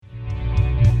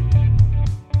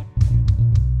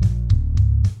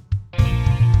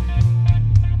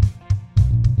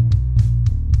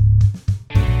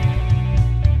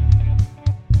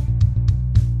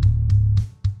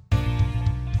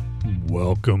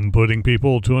Welcome, pudding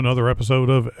people, to another episode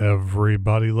of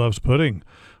Everybody Loves Pudding.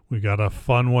 We got a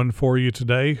fun one for you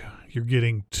today. You're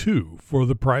getting two for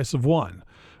the price of one.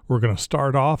 We're going to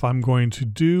start off. I'm going to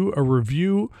do a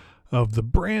review of the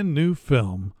brand new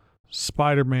film,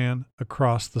 Spider-Man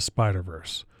Across the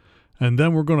Spiderverse. And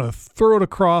then we're going to throw it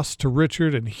across to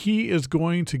Richard, and he is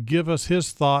going to give us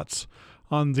his thoughts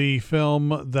on the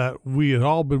film that we had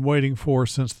all been waiting for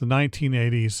since the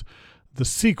 1980s, the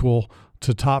sequel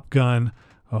to Top Gun.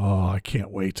 Oh, I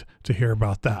can't wait to hear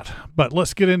about that. But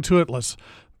let's get into it. Let's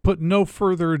put no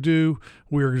further ado.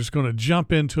 We're just going to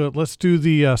jump into it. Let's do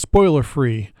the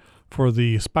spoiler-free for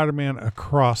the Spider-Man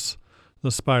Across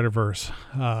the Spiderverse.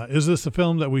 Is this a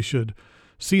film that we should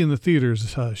see in the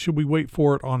theaters? Should we wait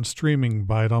for it on streaming,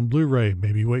 buy it on Blu-ray,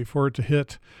 maybe wait for it to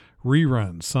hit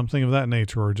reruns, something of that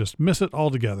nature, or just miss it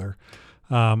altogether?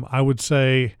 I would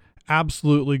say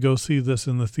absolutely go see this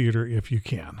in the theater if you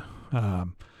can.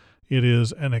 It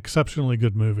is an exceptionally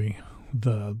good movie.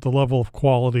 The level of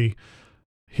quality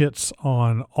hits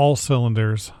on all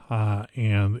cylinders,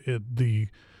 and the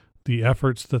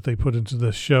efforts that they put into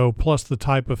this show, plus the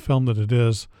type of film that it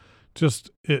is,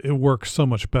 just it works so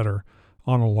much better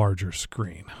on a larger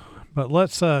screen. But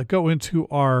let's go into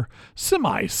our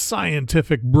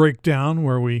semi-scientific breakdown,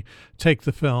 where we take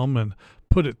the film and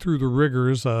put it through the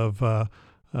rigors of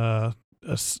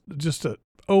just a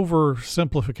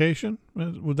oversimplification.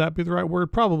 Would that be the right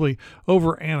word? Probably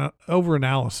over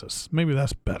analysis. Maybe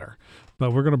that's better.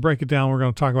 But we're going to break it down. We're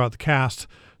going to talk about the cast,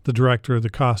 the director, the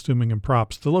costuming and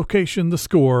props, the location, the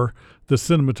score, the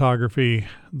cinematography,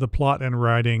 the plot and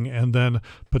writing, and then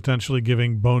potentially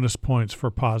giving bonus points for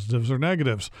positives or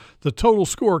negatives. The total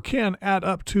score can add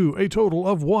up to a total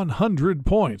of 100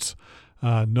 points.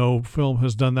 No film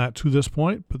has done that to this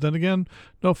point, but then again,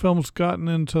 no film's gotten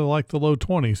into like the low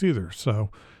 20s either. So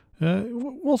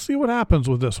we'll see what happens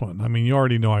with this one. I mean, you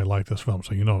already know I like this film,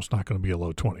 so you know it's not going to be a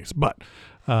low 20s. But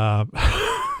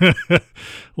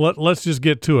let's just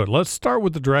get to it. Let's start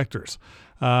with the directors.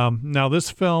 Now, this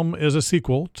film is a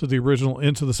sequel to the original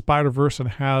Into the Spider-Verse and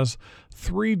has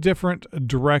three different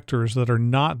directors that are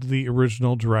not the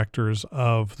original directors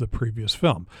of the previous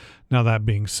film. Now, that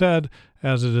being said,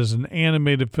 as it is an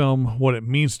animated film, what it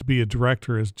means to be a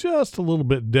director is just a little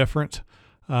bit different.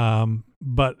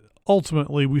 But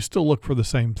ultimately, we still look for the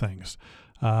same things.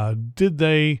 Did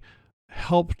they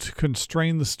help to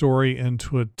constrain the story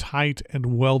into a tight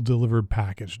and well-delivered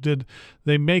package? Did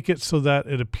they make it so that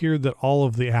it appeared that all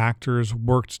of the actors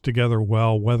worked together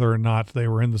well, whether or not they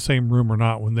were in the same room or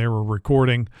not when they were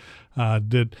recording?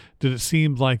 Did it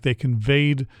seem like they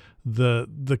conveyed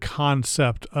the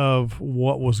concept of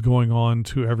what was going on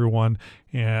to everyone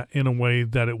in a way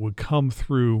that it would come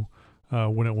through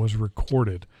when it was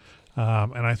recorded?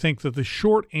 And I think that the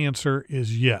short answer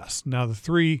is yes. Now, the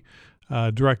three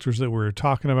directors that we're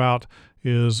talking about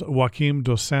is Joaquim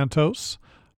dos Santos.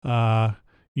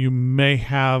 You may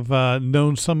have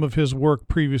known some of his work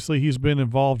previously. He's been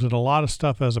involved in a lot of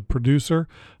stuff as a producer.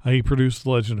 He produced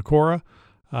The Legend of Korra,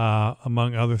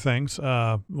 among other things.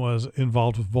 Was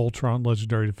involved with Voltron,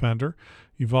 Legendary Defender.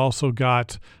 You've also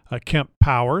got Kemp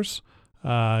Powers.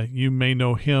 You may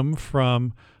know him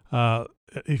from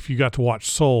if you got to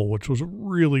watch Soul, which was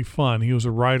really fun. He was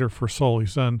a writer for Soul.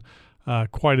 He's done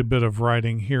quite a bit of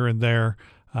writing here and there,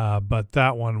 but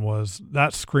that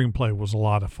screenplay was a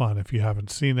lot of fun if you haven't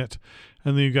seen it.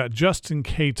 And then you got Justin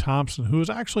K. Thompson, who was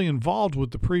actually involved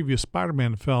with the previous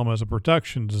Spider-Man film as a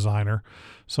production designer.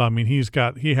 So I mean, he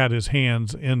had his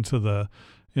hands into the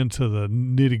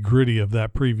nitty-gritty of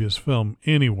that previous film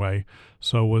anyway,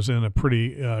 so was in a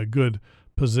pretty good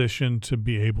position to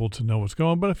be able to know what's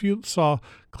going on. But if you saw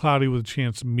Cloudy with a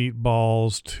Chance of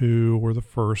Meatballs 2 or the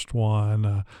first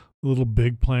one, Little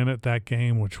Big Planet, that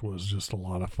game, which was just a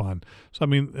lot of fun. So I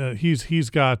mean, he's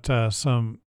got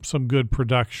some good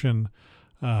production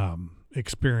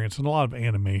experience and a lot of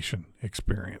animation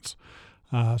experience.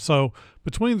 So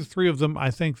between the three of them, I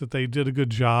think that they did a good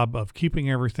job of keeping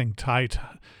everything tight.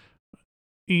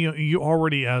 You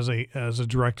already as a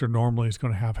director normally is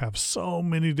going to have so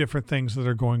many different things that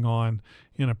are going on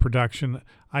in a production.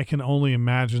 I can only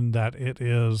imagine that it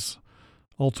is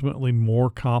ultimately more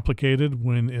complicated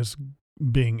when it's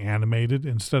being animated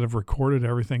instead of recorded.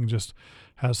 Everything just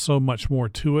has so much more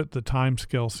to it. The time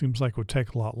scale seems like it would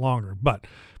take a lot longer. But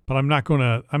I'm not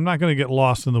gonna get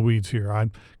lost in the weeds here.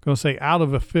 I'm gonna say out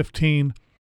of a 15,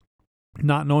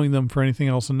 not knowing them for anything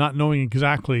else and not knowing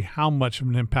exactly how much of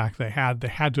an impact they had to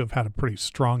have had a pretty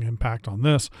strong impact on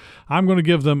this. I'm going to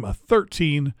give them a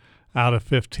 13 out of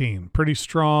 15. Pretty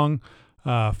strong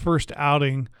first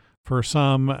outing for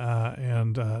some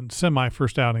and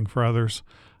semi-first outing for others.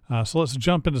 So let's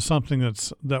jump into something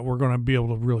that we're going to be able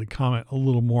to really comment a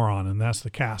little more on, and that's the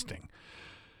casting.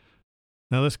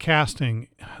 Now, this casting,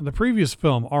 the previous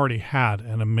film already had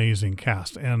an amazing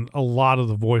cast, and a lot of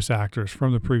the voice actors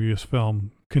from the previous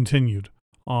film continued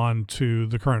on to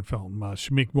the current film.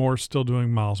 Shamik Moore is still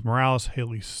doing Miles Morales.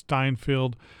 Haley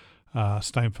Steinfeld, I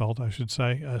should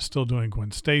say, still doing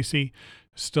Gwen Stacy.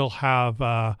 Still have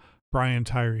Brian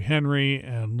Tyree Henry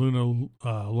and Luna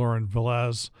Lauren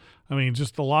Velez. I mean,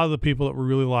 just a lot of the people that we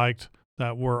really liked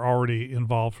that were already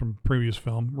involved from previous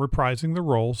film, reprising the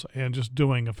roles and just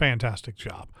doing a fantastic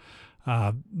job.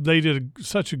 They did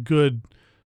such a good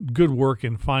work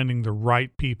in finding the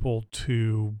right people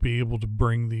to be able to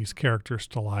bring these characters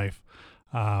to life.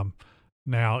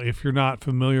 Now, if you're not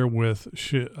familiar with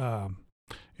Shamik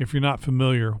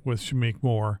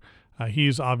Moore,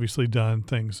 he's obviously done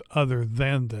things other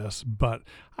than this, but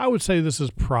I would say this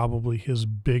is probably his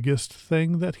biggest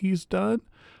thing that he's done.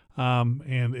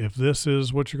 And if this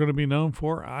is what you're going to be known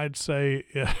for, I'd say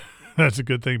that's a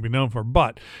good thing to be known for.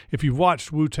 But if you've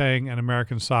watched Wu-Tang and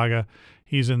American Saga,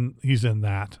 he's in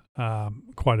that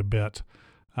quite a bit.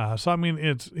 So I mean,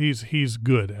 he's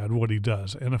good at what he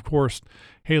does. And of course,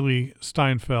 Haley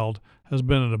Steinfeld has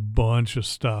been in a bunch of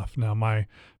stuff. Now, my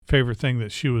favorite thing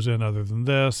that she was in other than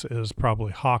this is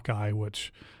probably Hawkeye,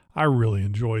 which I really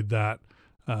enjoyed that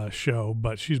show.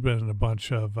 But she's been in a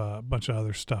bunch of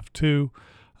other stuff too.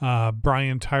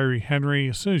 Brian Tyree Henry,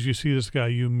 as soon as you see this guy,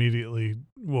 you immediately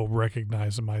will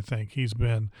recognize him, I think. He's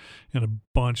been in a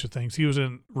bunch of things. He was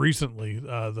in recently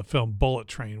the film Bullet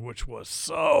Train, which was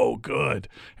so good.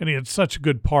 And he had such a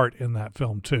good part in that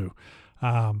film, too.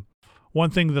 One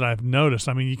thing that I've noticed,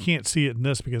 I mean, you can't see it in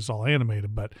this because it's all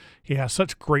animated, but he has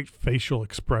such great facial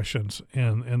expressions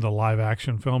in the live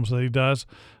action films that he does.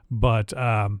 But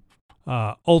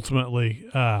ultimately,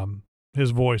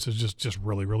 his voice is just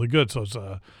really, really good. So it's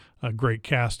a great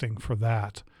casting for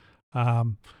that.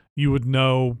 You would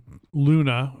know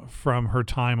Luna from her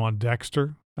time on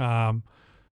Dexter.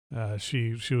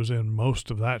 She was in most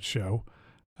of that show.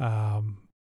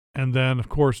 And then, of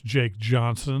course, Jake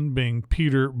Johnson being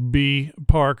Peter B.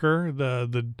 Parker,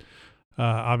 the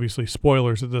obviously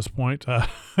spoilers at this point,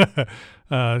 but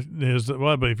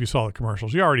if you saw the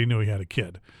commercials, you already knew he had a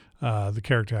kid. The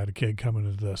character had a kid coming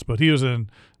into this, but he was in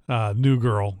New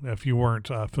Girl, if you weren't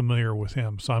familiar with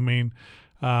him. So, I mean,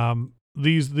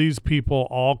 these people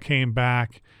all came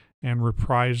back and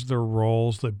reprised their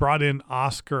roles. They brought in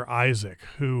Oscar Isaac,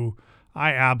 who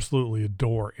I absolutely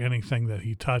adore anything that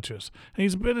he touches. And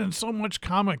he's been in so much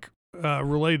comic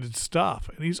related stuff,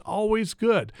 and he's always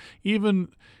good. Even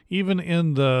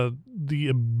in the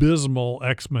abysmal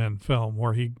X-Men film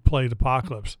where he played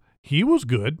Apocalypse, he was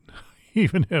good,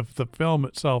 even if the film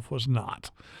itself was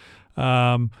not.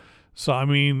 So I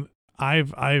mean,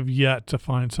 I've yet to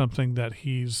find something that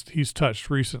he's touched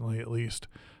recently, at least,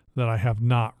 that I have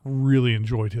not really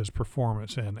enjoyed his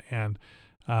performance in. And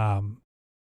I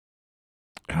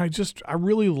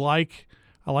really like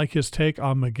his take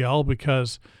on Miguel,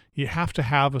 because you have to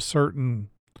have a certain,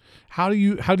 how do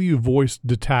you voice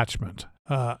detachment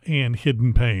and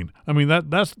hidden pain? I mean,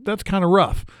 that's kind of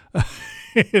rough.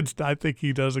 I think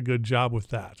he does a good job with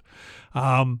that.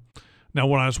 Now,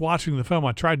 when I was watching the film,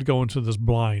 I tried to go into this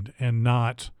blind and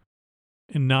not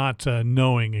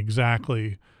knowing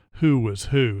exactly who was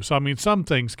who. So, I mean, some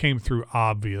things came through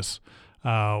obvious.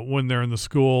 When they're in the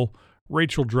school,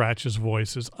 Rachel Dratch's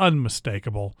voice is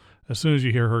unmistakable. As soon as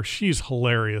you hear her, she's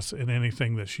hilarious in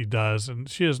anything that she does, and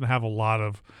she doesn't have a lot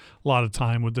of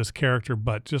time with this character,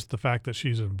 but just the fact that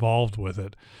she's involved with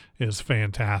it is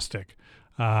fantastic.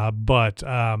 But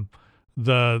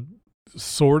the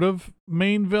sort of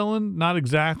main villain, not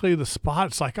exactly. The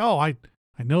Spot's like, oh, I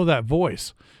know that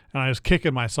voice. And I was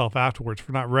kicking myself afterwards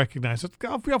for not recognizing it.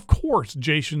 Of course,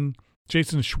 Jason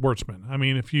Schwartzman. I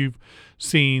mean, if you've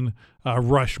seen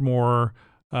Rushmore,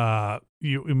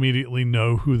 you immediately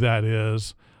know who that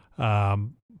is.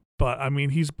 But I mean,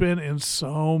 he's been in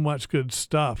so much good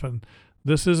stuff, and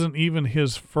this isn't even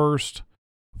his first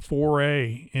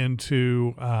foray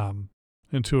into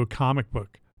a comic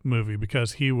book movie,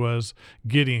 because he was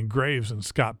Gideon Graves in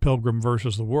Scott Pilgrim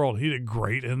versus the World. He did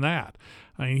great in that.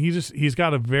 I mean, he's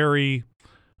got a very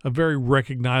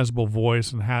recognizable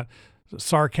voice, and had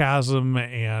sarcasm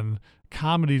and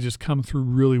comedy just come through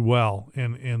really well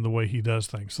in the way he does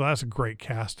things. So that's a great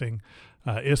casting.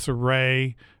 Issa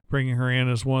Rae, bringing her in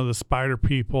as one of the Spider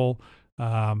people.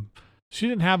 She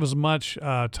didn't have as much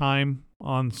time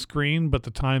on screen, but the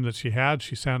time that she had,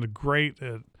 she sounded great.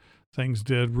 Things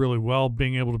did really well.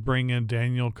 Being able to bring in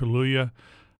Daniel Kaluuya,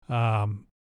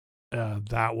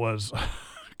 that was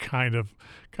kind of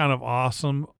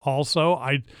awesome. Also,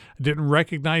 I didn't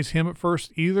recognize him at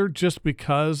first either, just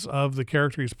because of the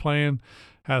character he's playing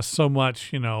has so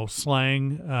much,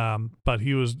 slang. But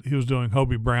he was doing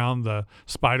Hobie Brown, the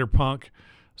Spider Punk,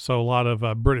 so a lot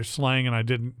of British slang, and I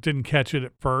didn't catch it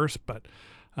at first. But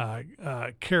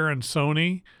Karen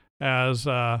Sony as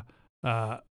the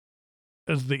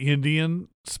Indian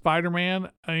Spider-Man,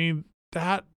 I mean,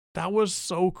 that was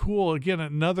so cool. Again,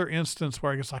 another instance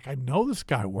where I guess, like, I know this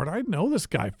guy. Where do I know this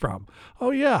guy from?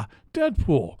 Oh, yeah,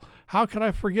 Deadpool. How could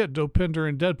I forget Dopinder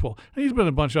and Deadpool? And he's been in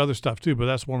a bunch of other stuff, too, but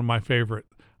that's one of my favorite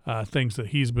things that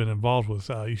he's been involved with.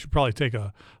 You should probably take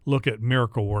a look at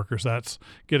Miracle Workers. That's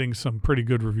getting some pretty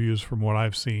good reviews from what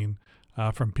I've seen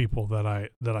from people that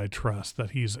I trust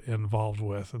that he's involved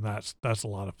with, and that's a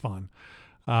lot of fun.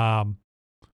 I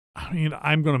mean,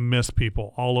 I'm going to miss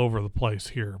people all over the place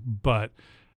here, but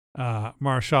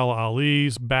Mahershala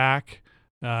Ali's back,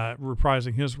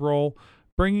 reprising his role.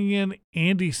 Bringing in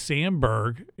Andy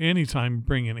Samberg, anytime you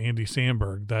bring in Andy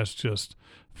Samberg, that's just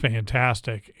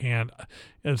fantastic. And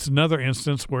it's another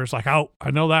instance where it's like, oh, I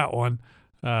know that one.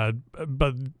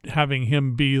 But having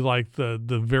him be like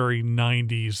the very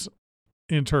 90s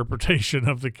interpretation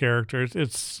of the character,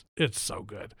 it's so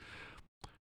good.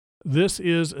 This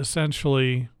is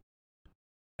essentially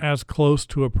as close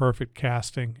to a perfect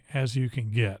casting as you can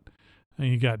get. And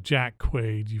you got Jack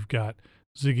Quaid, you've got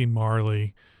Ziggy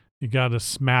Marley, you got a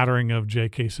smattering of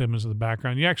J.K. Simmons in the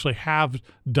background. You actually have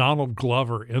Donald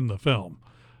Glover in the film.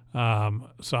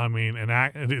 So, I mean,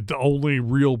 the only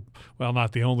real, well,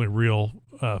 not the only real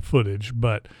footage,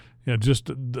 but just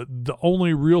the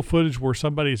only real footage where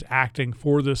somebody's acting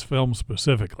for this film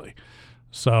specifically.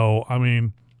 So, I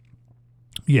mean,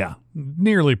 yeah,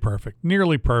 nearly perfect.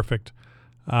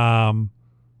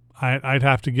 I'd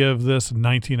have to give this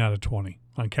 19 out of 20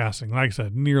 on casting. Like I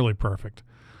said, nearly perfect.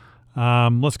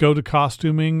 Let's go to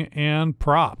costuming and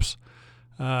props.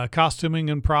 Costuming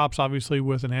and props, obviously,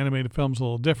 with an animated film is a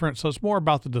little different. So it's more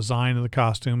about the design of the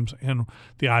costumes and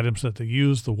the items that they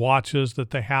use. The watches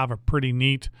that they have are pretty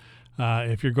neat.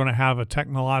 If you're going to have a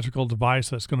technological device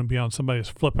that's going to be on somebody that's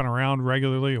flipping around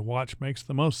regularly, a watch makes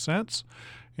the most sense.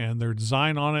 And their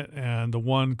design on it, and the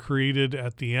one created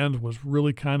at the end was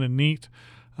really kind of neat.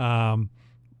 The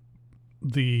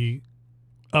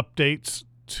updates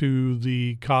to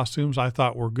the costumes I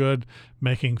thought were good,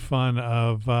 making fun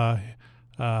of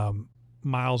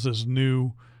Miles's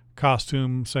new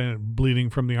costume, saying bleeding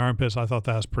from the armpits. I thought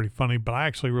that was pretty funny, but I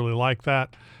actually really like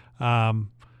that.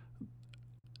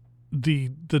 The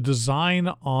design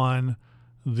on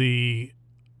the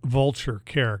Vulture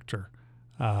character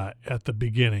at the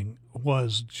beginning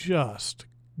was just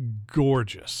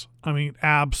gorgeous. I mean,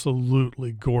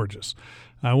 absolutely gorgeous.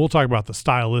 We'll talk about the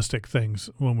stylistic things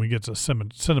when we get to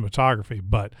cinematography,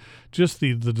 but just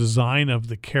the design of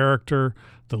the character,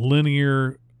 the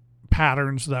linear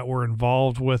patterns that were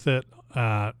involved with it,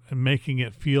 and making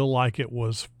it feel like it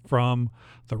was from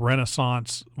the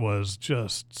Renaissance was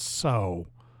just so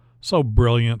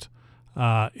brilliant.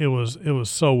 It was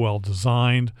so well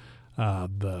designed.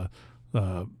 The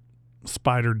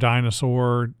spider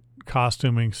dinosaur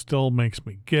costuming still makes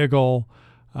me giggle.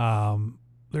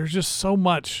 There's just so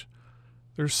much.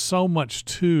 There's so much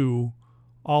to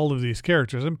all of these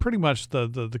characters, and pretty much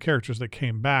the characters that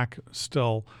came back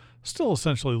still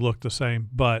essentially look the same.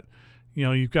 But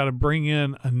you've got to bring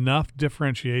in enough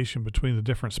differentiation between the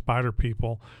different spider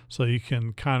people so you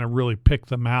can kind of really pick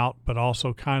them out, but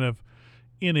also kind of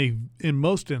in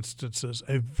most instances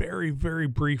a very, very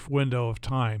brief window of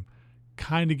time,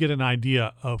 kind of get an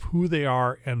idea of who they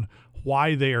are and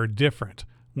why they are different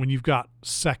when you've got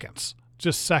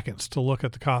just seconds to look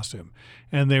at the costume.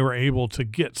 And they were able to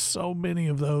get so many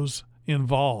of those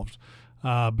involved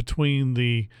between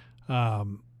the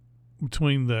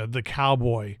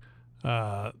cowboy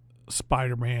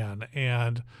Spider-Man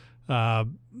and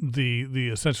the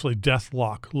essentially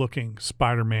Deathlock looking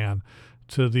Spider-Man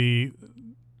to the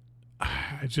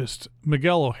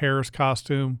Miguel O'Hara's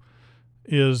costume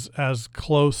is as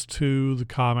close to the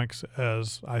comics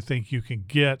as I think you can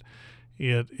get.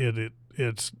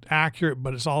 It's accurate,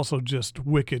 but it's also just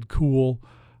wicked cool.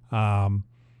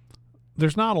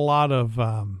 There's not a lot of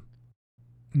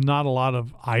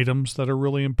items that are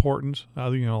really important,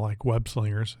 like web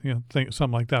slingers,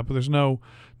 something like that. But there's no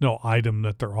item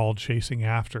that they're all chasing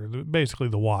after. Basically,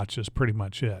 the watch is pretty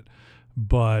much it.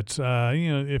 But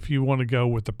if you want to go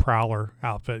with the Prowler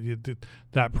outfit,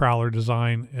 that Prowler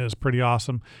design is pretty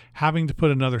awesome. Having to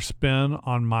put another spin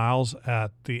on Miles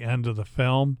at the end of the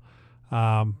film,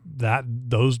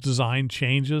 those design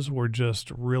changes were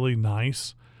just really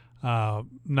nice.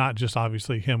 Not just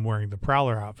obviously him wearing the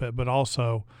Prowler outfit, but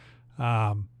also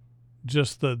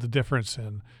just the difference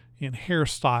in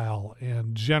hairstyle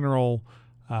and general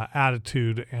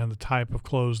attitude and the type of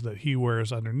clothes that he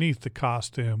wears underneath the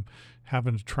costume,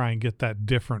 having to try and get that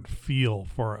different feel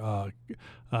for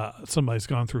somebody's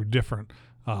gone through different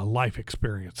life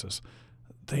experiences.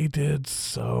 They did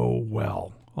so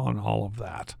well on all of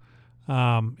that.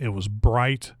 It was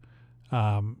bright.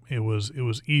 It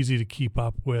was easy to keep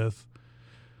up with.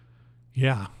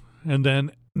 Yeah. And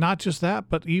then not just that,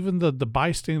 but even the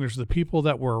bystanders, the people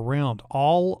that were around,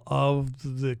 all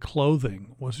of the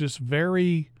clothing was just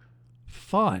very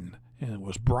fun, and it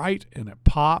was bright and it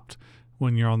popped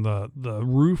when you're on the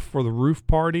roof for the roof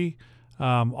party.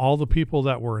 All the people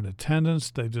that were in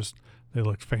attendance, they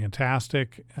looked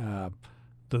fantastic.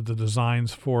 The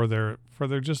designs for their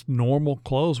just normal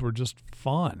clothes were just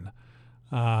fun.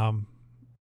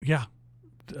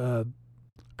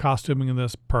 Costuming in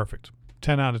this, perfect.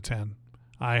 10 out of 10.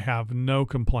 I have no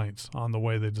complaints on the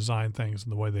way they designed things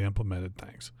and the way they implemented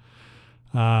things.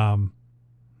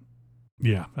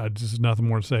 Just nothing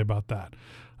more to say about that.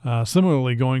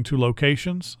 Similarly, going to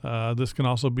locations, this can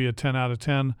also be a 10 out of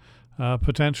 10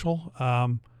 potential.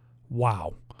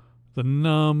 Wow. The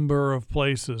number of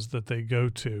places that they go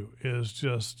to is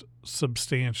just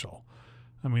substantial.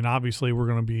 I mean, obviously, we're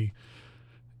going to be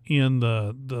in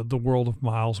the world of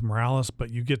Miles Morales, but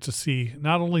you get to see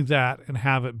not only that and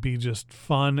have it be just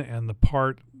fun, and the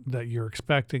part that you're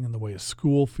expecting and the way a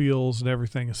school feels and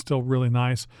everything is still really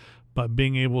nice, but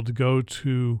being able to go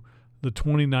to the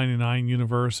 2099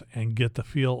 universe and get the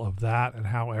feel of that and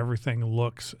how everything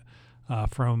looks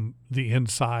from the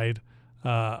inside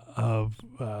of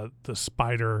the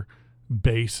spider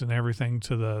base and everything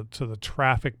to the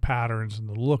traffic patterns and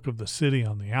the look of the city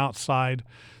on the outside.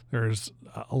 There's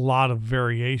a lot of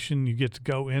variation. You get to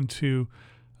go into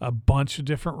a bunch of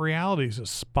different realities. A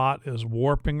Spot is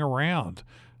warping around.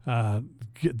 The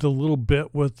little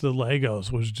bit with the Legos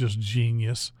was just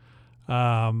genius.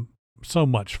 So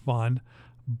much fun.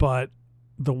 But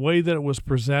the way that it was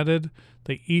presented,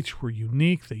 they each were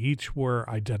unique. They each were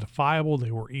identifiable.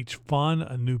 They were each fun,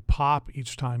 a new pop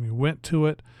each time you went to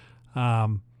it.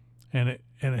 And it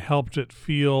helped it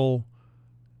feel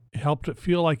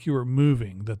like you were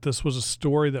moving, that this was a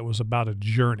story that was about a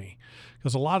journey.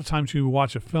 Because a lot of times you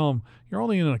watch a film, you're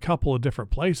only in a couple of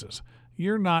different places.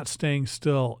 You're not staying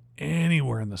still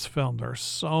anywhere in this film. There are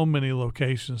so many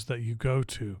locations that you go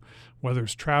to, whether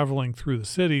it's traveling through the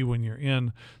city when you're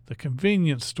in the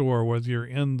convenience store, whether you're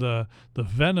in the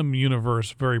Venom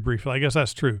universe very briefly. I guess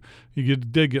that's true.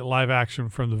 Did get live action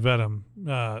from the Venom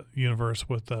universe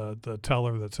with the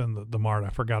teller that's in the mart. I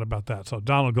forgot about that. So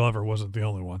Donald Glover wasn't the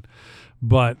only one.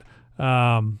 But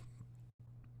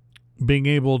being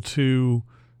able to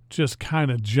just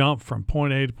kind of jump from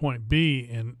point A to point B,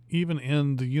 and even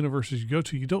in the universes you go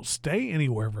to, you don't stay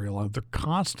anywhere very long. They're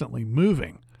constantly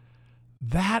moving.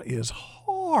 That is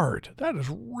hard. That is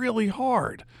really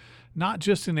hard. Not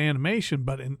just in animation,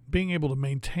 but in being able to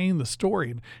maintain the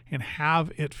story and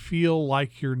have it feel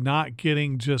like you're not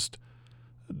getting just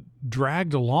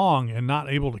dragged along and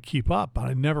not able to keep up.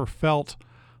 I never felt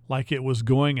like it was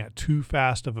going at too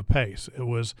fast of a pace. It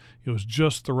was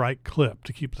just the right clip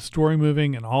to keep the story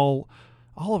moving, and all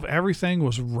of everything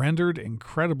was rendered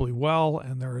incredibly well,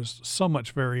 and there is so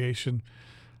much variation.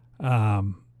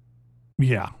 That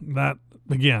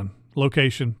again,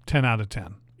 location 10 out of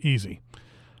 10, easy.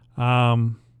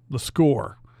 The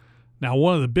score. Now,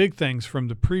 one of the big things from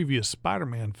the previous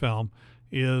Spider-Man film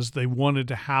is they wanted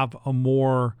to have a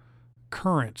more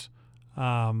current,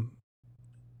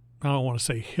 I don't want to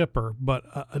say hipper, but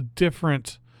a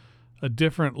different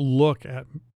look at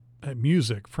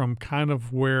music from kind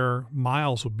of where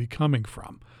Miles would be coming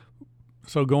from.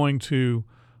 So going to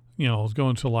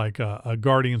like a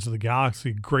Guardians of the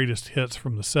Galaxy greatest hits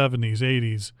from the 70s,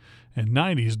 80s, and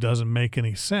 90s doesn't make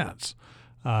any sense.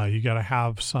 You got to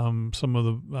have some of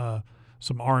the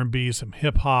some R&B, some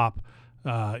hip hop.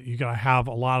 You got to have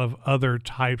a lot of other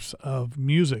types of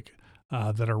music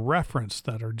that are referenced,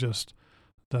 that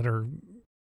are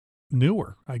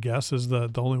newer, I guess, is the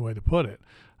only way to put it.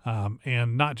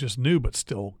 And not just new, but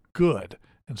still good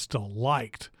and still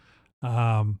liked.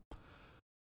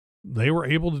 They were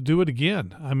able to do it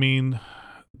again. I mean,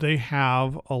 they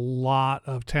have a lot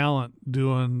of talent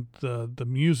doing the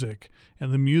music,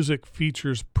 and the music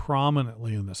features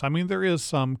prominently in this. I mean, there is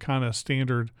some kind of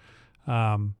standard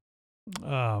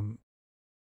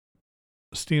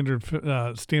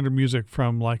standard music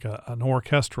from like an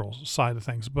orchestral side of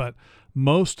things, but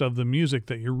most of the music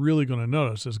that you're really going to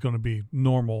notice is going to be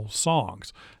normal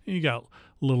songs. And you got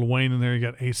Lil Wayne in there, you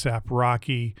got A$AP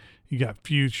Rocky, you got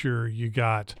Future, you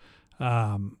got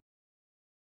Boogie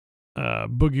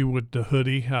with the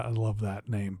Hoodie. I love that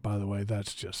name, by the way.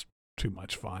 That's just too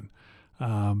much fun.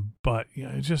 But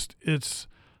it's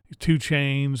 2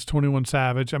 Chainz, 21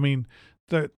 Savage. I mean,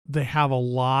 they have a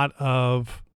lot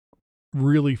of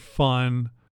really fun,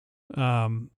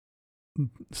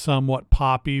 somewhat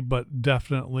poppy, but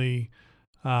definitely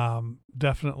in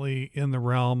the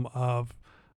realm of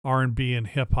R&B and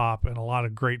hip hop, and a lot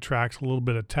of great tracks, a little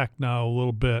bit of techno, a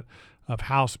little bit of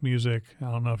house music.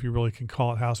 I don't know if you really can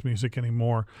call it house music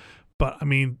anymore, but I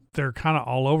mean, they're kind of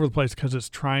all over the place because it's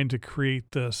trying to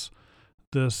create this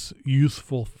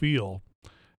youthful feel.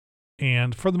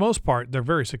 And for the most part, they're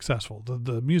very successful.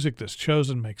 The music that's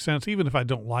chosen makes sense, even if I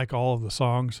don't like all of the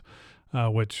songs,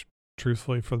 which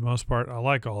truthfully, for the most part, I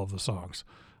like all of the songs.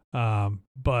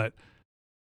 But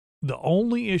the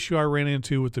only issue I ran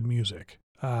into with the music,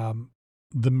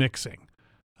 the mixing,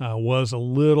 was a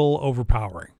little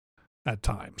overpowering at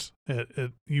times.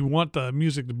 You want the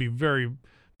music to be very,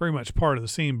 very much part of the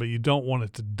scene, but you don't want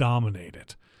it to dominate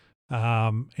it.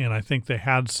 And I think they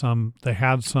had some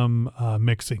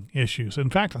mixing issues. In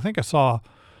fact, I think I saw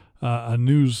a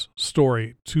news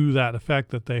story to that effect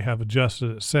that they have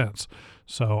adjusted it since.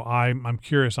 So I'm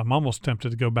curious. I'm almost tempted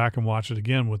to go back and watch it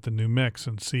again with the new mix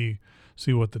and see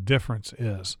what the difference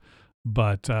is.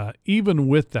 But even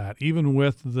with that, even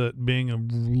with the being a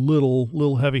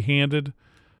little heavy-handed,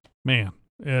 man,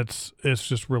 it's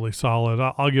just really solid.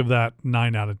 I'll give that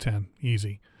 9 out of 10,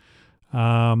 easy.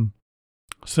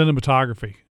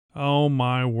 Cinematography. Oh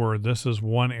my word. This is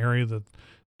one area that,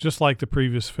 just like the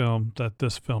previous film, that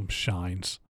this film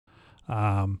shines.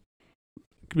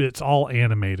 It's all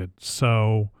animated.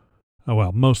 So,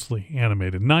 mostly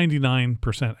animated,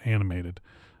 99% animated.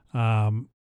 And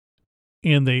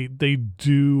they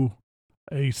do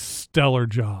a stellar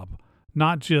job,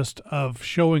 not just of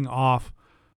showing off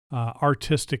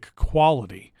artistic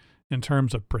quality in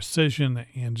terms of precision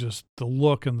and just the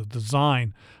look and the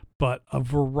design, but a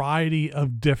variety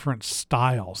of different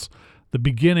styles. The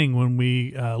beginning, when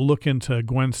we look into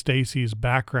Gwen Stacy's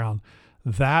background,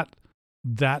 that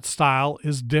style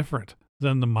is different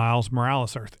than the Miles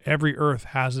Morales Earth. Every Earth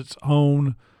has its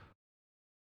own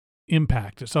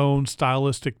impact, its own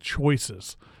stylistic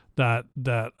choices that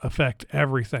affect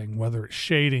everything, whether it's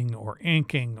shading or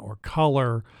inking or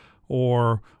color,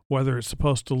 or whether it's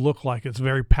supposed to look like it's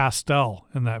very pastel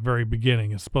in that very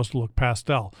beginning. It's supposed to look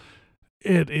pastel.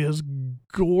 It is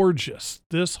gorgeous.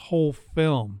 This whole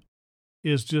film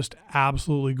is just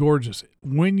absolutely gorgeous.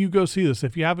 When you go see this,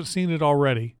 if you haven't seen it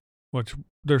already, which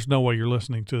there's no way you're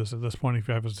listening to this at this point if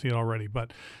you haven't seen it already,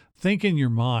 but think in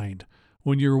your mind,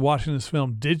 when you're watching this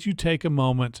film, did you take a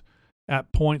moment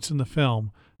at points in the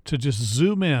film to just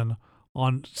zoom in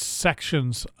on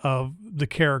sections of the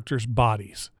characters'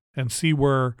 bodies and see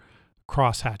where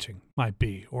cross-hatching might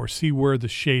be, or see where the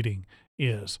shading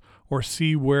is, or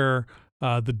see where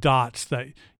the dots that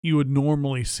you would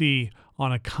normally see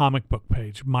on a comic book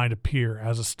page might appear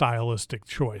as a stylistic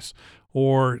choice,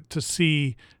 or to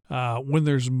see when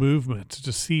there's movement,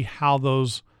 to see how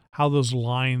those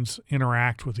lines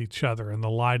interact with each other and the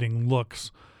lighting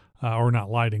looks, or not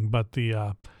lighting, but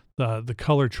the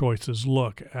color choices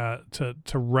look to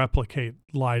replicate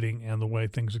lighting and the way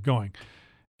things are going.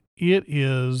 It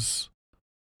is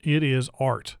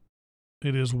art.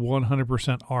 It is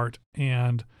 100% art,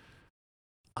 and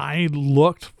I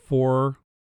looked for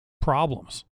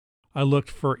problems. I looked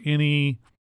for any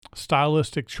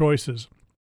stylistic choices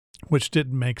which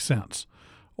didn't make sense,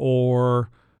 or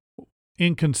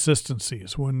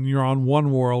inconsistencies when you're on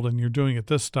one world and you're doing it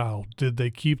this style. Did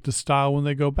they keep the style when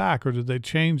they go back, or did they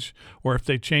change? Or if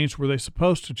they changed, were they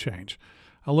supposed to change?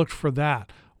 I looked for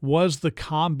that. Was the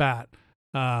combat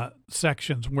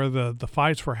sections where the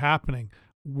fights were happening,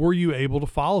 were you able to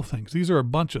follow things? These are a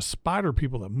bunch of spider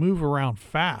people that move around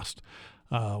fast.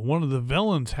 One of the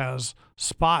villains has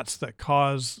spots that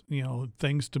cause,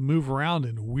 things to move around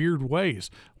in weird ways.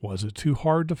 Was it too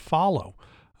hard to follow?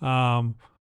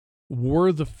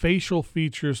 Were the facial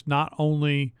features not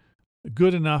only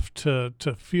good enough to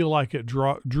feel like it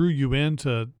drew you in,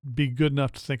 to be good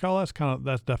enough to think, oh,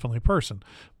 that's definitely a person,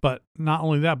 but not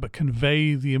only that, but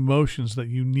convey the emotions that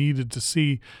you needed to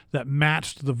see that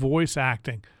matched the voice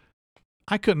acting?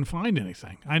 I couldn't find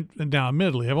anything. Now,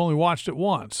 admittedly, I've only watched it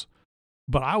once,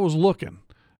 but I was looking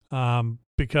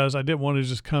because I didn't want to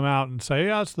just come out and say,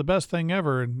 yeah, it's the best thing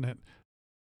ever. And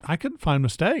I couldn't find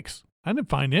mistakes. I didn't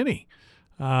find any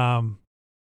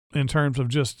in terms of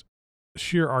just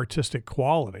sheer artistic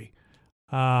quality.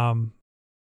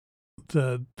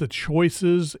 the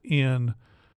choices in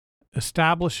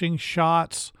establishing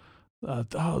shots,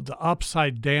 the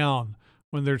upside down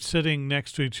when they're sitting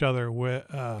next to each other with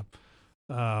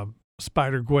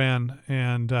Spider-Gwen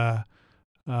and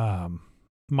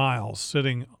Miles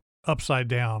sitting upside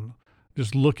down,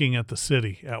 just looking at the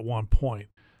city at one point.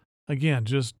 Again,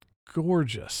 just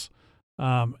gorgeous.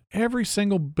 Every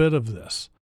single bit of this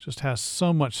just has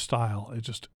so much style. It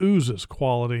just oozes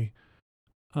quality.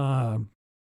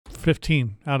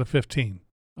 15 out of 15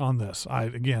 on this. I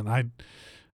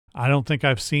don't think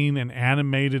I've seen an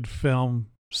animated film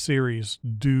series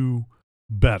do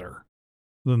better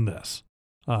than this.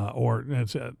 Or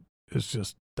it's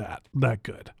just that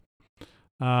good.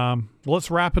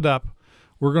 Let's wrap it up.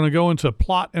 We're going to go into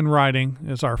plot and writing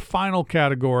as our final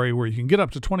category, where you can get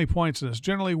up to 20 points, and it's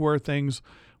generally where things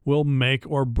will make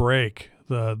or break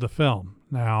the film.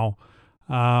 Now,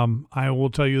 I will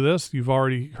tell you this. You've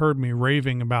already heard me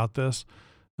raving about this.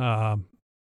 That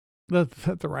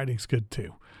the writing's good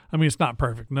too. I mean, it's not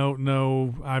perfect.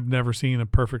 No, I've never seen a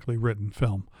perfectly written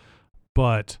film,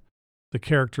 but the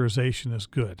characterization is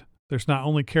good. There's not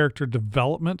only character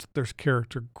development, there's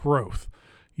character growth.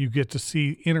 You get to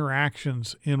see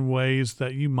interactions in ways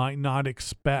that you might not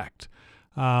expect.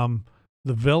 The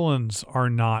villains are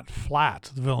not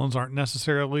flat. The villains aren't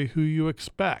necessarily who you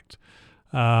expect.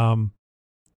 The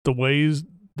ways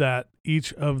that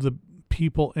each of the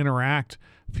people interact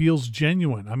feels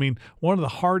genuine. I mean, one of the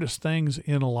hardest things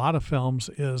in a lot of films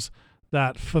is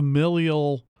that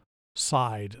familial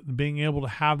side, being able to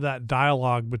have that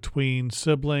dialogue between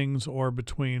siblings or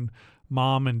between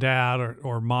mom and dad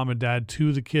or mom and dad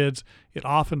to the kids. It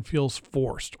often feels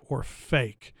forced or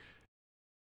fake.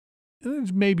 And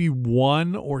there's maybe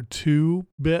one or two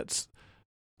bits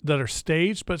that are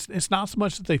staged, but it's not so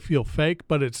much that they feel fake,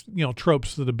 but it's,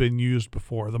 tropes that have been used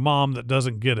before. The mom that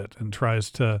doesn't get it and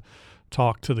tries to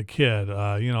talk to the kid,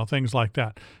 things like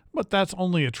that. But that's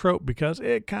only a trope because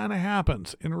it kind of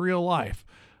happens in real life.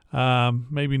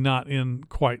 Maybe not in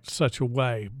quite such a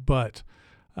way, but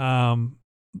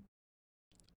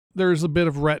there's a bit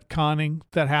of retconning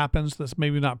that happens that's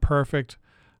maybe not perfect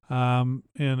in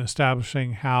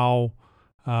establishing how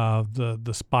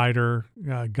the spider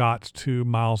got to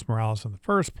Miles Morales in the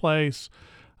first place.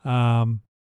 And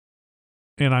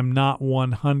I'm not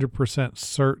 100%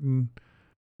 certain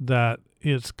that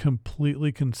it's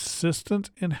completely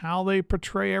consistent in how they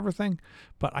portray everything,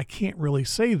 but I can't really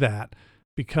say that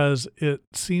because it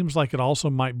seems like it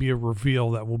also might be a reveal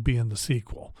that will be in the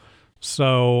sequel.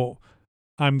 So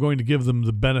I'm going to give them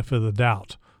the benefit of the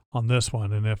doubt on this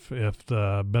one. And if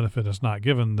the benefit is not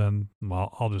given, then,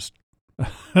 well, I'll just,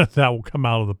 that will come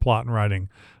out of the plot and writing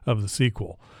of the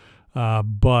sequel.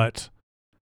 But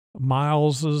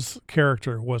Miles's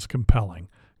character was compelling.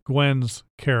 Gwen's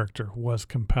character was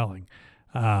compelling.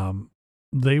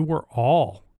 They were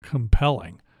all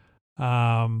compelling.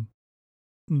 The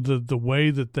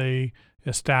way that they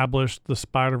established the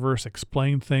Spiderverse,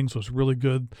 explained things, was really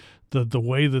good. The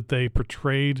way that they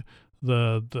portrayed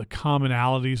the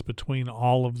commonalities between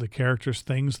all of the characters,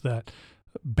 things that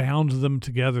bound them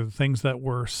together, things that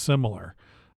were similar,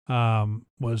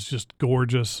 was just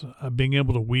gorgeous. Being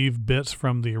able to weave bits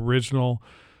from the original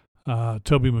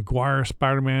Tobey Maguire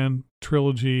Spider-Man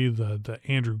trilogy, the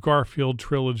Andrew Garfield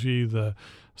trilogy, the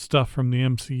stuff from the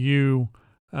MCU.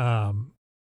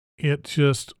 It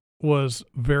just was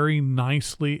very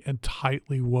nicely and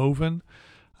tightly woven.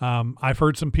 I've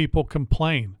heard some people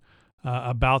complain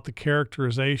about the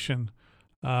characterization,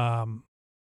 of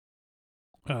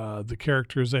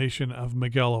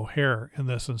Miguel O'Hare in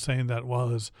this, and saying that,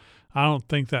 I don't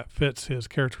think that fits his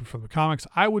character from the comics.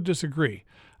 I would disagree.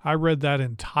 I read that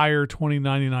entire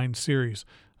 2099 series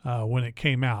when it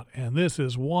came out, and this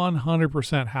is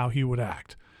 100% how he would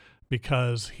act,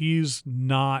 because he's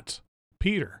not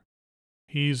Peter.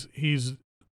 His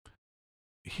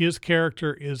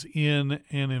character is in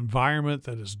an environment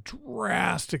that is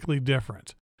drastically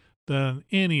different than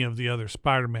any of the other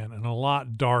Spider-Man, and a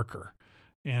lot darker.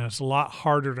 And it's a lot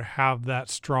harder to have that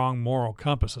strong moral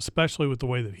compass, especially with the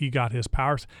way that he got his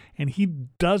powers. And he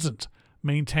doesn't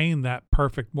maintain that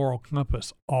perfect moral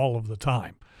compass all of the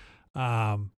time.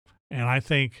 And I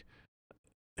think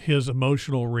his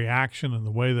emotional reaction and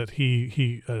the way that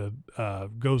he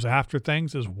goes after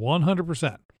things is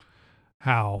 100%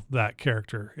 how that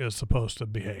character is supposed to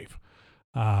behave.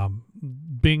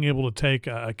 Being able to take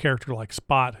a character like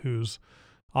Spot, who's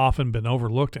often been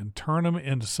overlooked, and turn him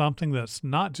into something that's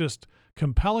not just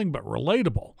compelling but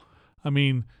relatable. I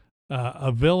mean,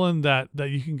 a villain that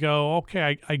you can go,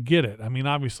 okay, I get it. I mean,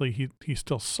 obviously he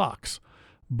still sucks,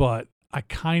 but I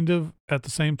kind of at the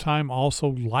same time also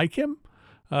like him.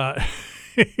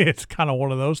 It's kind of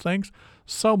one of those things.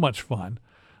 So much fun.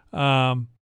 Um,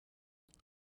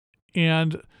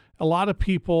 and a lot of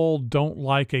people don't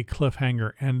like a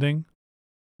cliffhanger ending,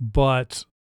 but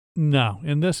no,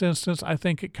 in this instance, I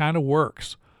think it kind of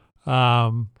works.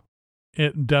 Um,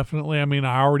 it definitely, I mean,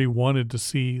 I already wanted to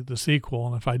see the sequel,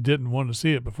 and if I didn't want to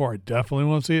see it before, I definitely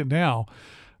want to see it now,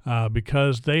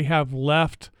 because they have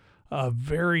left a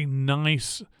very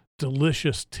nice,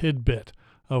 delicious tidbit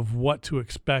of what to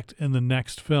expect in the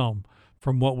next film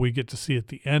from what we get to see at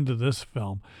the end of this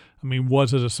film. I mean,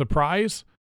 was it a surprise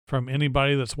from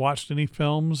anybody that's watched any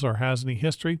films or has any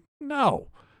history? No.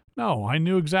 No, I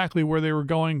knew exactly where they were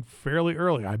going fairly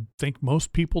early. I think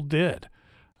most people did.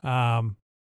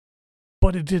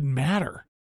 But it didn't matter.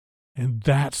 And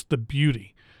that's the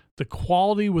beauty. The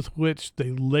quality with which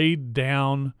they laid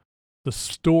down the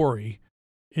story,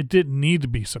 it didn't need to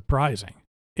be surprising.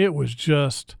 It's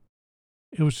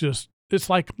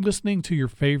like listening to your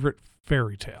favorite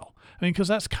fairy tale. I mean, because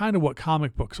that's kind of what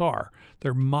comic books are.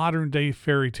 They're modern day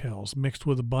fairy tales mixed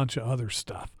with a bunch of other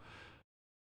stuff.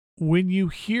 When you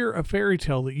hear a fairy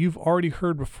tale that you've already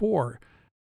heard before,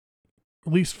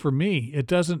 at least for me, it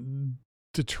doesn't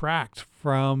detract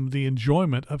from the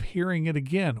enjoyment of hearing it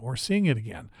again or seeing it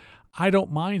again. I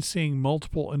don't mind seeing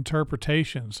multiple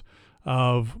interpretations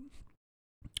of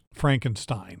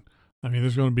Frankenstein. I mean,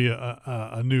 there's going to be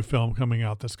a new film coming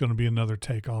out that's going to be another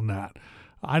take on that.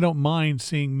 I don't mind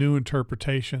seeing new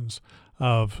interpretations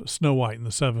of Snow White and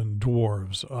the Seven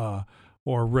Dwarves,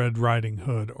 or Red Riding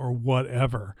Hood, or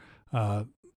whatever.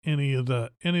 Any of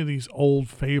these old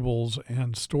fables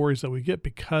and stories that we get,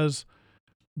 because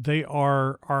they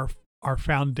are our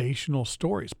foundational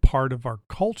stories, part of our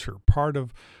culture, part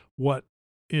of what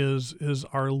is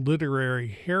our literary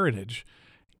heritage,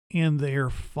 and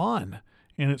they're fun.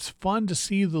 And it's fun to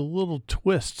see the little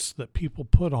twists that people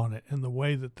put on it and the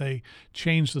way that they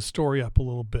change the story up a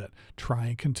little bit, try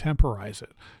and contemporize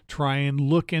it, try and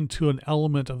look into an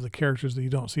element of the characters that you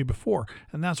don't see before.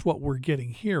 And that's what we're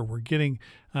getting here. We're getting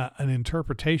an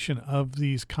interpretation of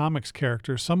these comics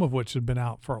characters, some of which have been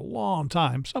out for a long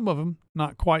time, some of them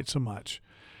not quite so much.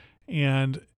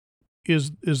 And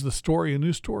is the story a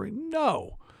new story?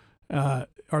 No.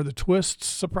 Are the twists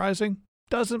surprising?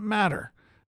 Doesn't matter.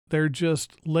 They're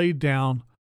just laid down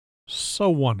so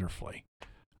wonderfully.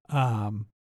 I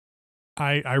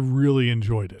really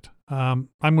enjoyed it. I'm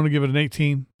going to give it an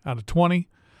 18 out of 20.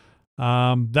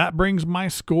 That brings my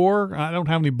score. I don't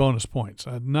have any bonus points.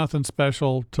 Nothing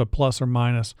special to plus or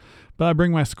minus, but I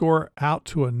bring my score out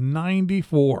to a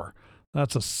 94.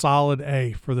 That's a solid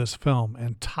A for this film,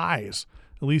 and ties,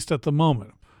 at least at the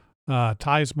moment,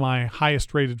 ties my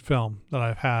highest rated film that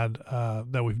I've had,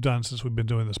 that we've done since we've been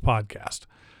doing this podcast.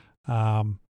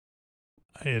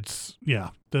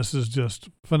 This is just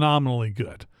phenomenally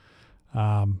good.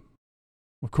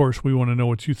 Of course, we want to know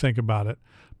what you think about it.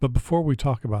 But before we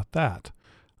talk about that,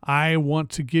 I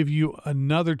want to give you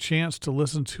another chance to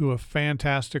listen to a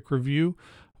fantastic review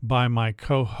by my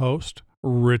co-host,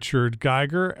 Richard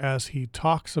Geiger, as he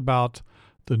talks about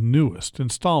the newest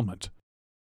installment.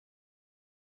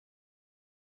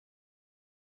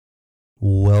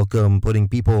 Welcome, pudding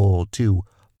people, to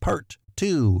part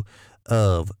 2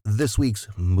 of this week's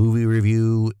movie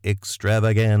review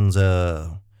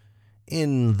extravaganza.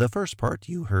 In the first part,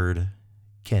 you heard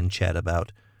Ken chat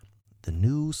about the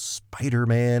new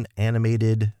Spider-Man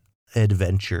animated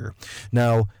adventure.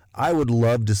 Now, I would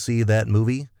love to see that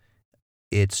movie.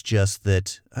 It's just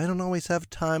that I don't always have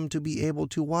time to be able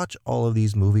to watch all of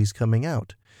these movies coming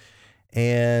out.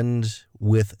 And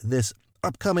with this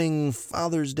upcoming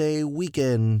Father's Day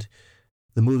weekend,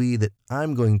 the movie that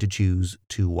I'm going to choose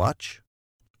to watch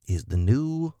is the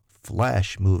new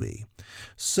Flash movie.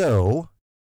 So,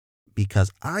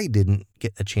 because I didn't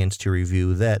get a chance to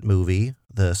review that movie,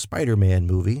 the Spider-Man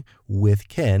movie, with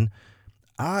Ken,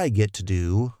 I get to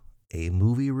do a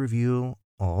movie review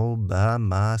all by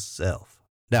myself.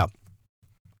 Now,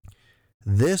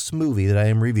 this movie that I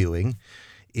am reviewing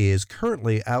is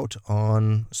currently out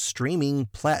on streaming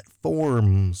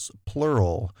platforms,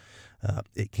 plural.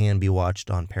 It can be watched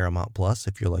on Paramount Plus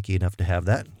if you're lucky enough to have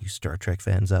that, you Star Trek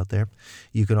fans out there.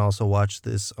 You can also watch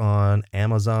this on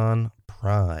Amazon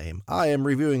Prime. I am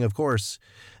reviewing, of course,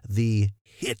 the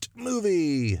hit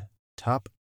movie Top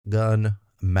Gun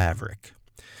Maverick.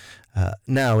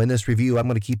 Now, in this review, I'm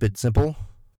going to keep it simple,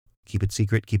 keep it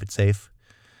secret, keep it safe.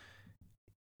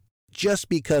 Just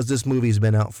because this movie's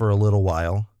been out for a little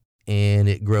while and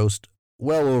it grossed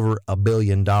well over $1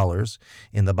 billion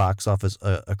in the box office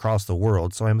across the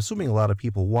world, so I'm assuming a lot of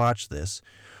people watch this.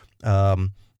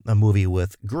 a movie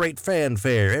with great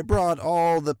fanfare. It brought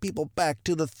all the people back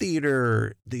to the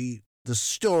theater. The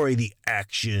story, the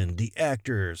action, the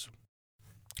actors.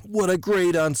 What a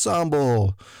great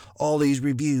ensemble. All these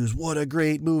reviews. What a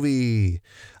great movie.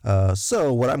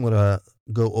 So what I'm going to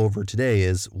go over today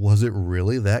is, was it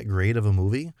really that great of a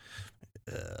movie?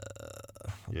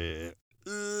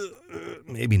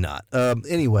 Maybe not.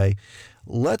 Anyway,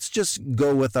 let's just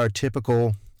go with our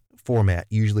typical format.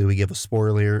 Usually we give a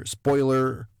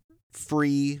spoiler-free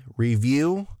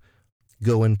review,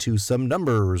 go into some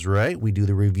numbers, right? We do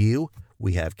the review.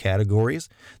 We have categories.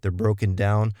 They're broken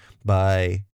down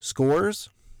by scores.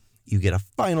 You get a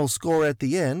final score at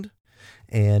the end,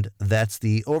 and that's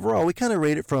the overall. We kind of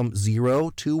rate it from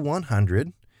 0 to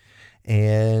 100,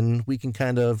 and we can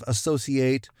kind of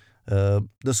associate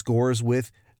the scores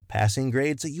with passing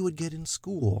grades that you would get in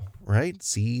school, right?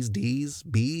 C's, D's,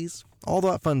 B's, all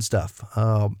that fun stuff.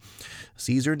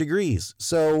 C's are degrees.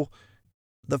 So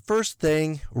the first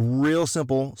thing, real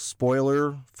simple,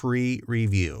 spoiler-free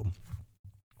review.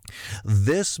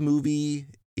 This movie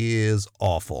is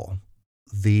awful.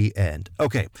 The end.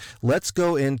 Okay, let's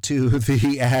go into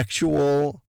the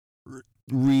actual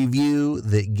review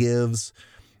that gives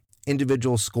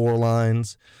individual score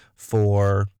lines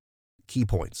for key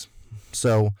points.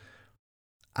 So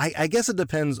I guess it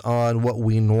depends on what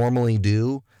we normally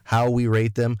do, how we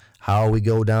rate them, how we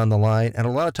go down the line. And a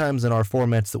lot of times in our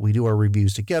formats that we do our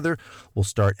reviews together, we'll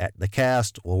start at the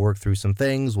cast, we'll work through some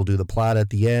things, we'll do the plot at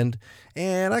the end.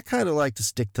 And I kind of like to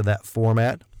stick to that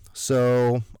format.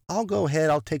 So I'll go ahead,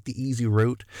 I'll take the easy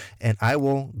route, and I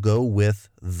will go with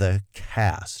the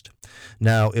cast.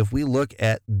 Now, if we look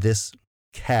at this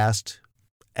cast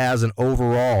as an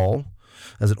overall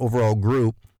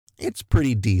group, it's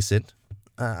pretty decent.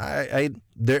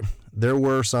 There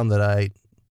were some that I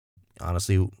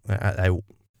honestly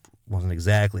wasn't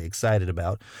exactly excited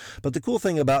about, but the cool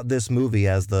thing about this movie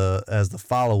as the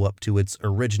follow-up to its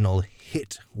original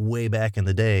hit way back in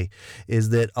the day is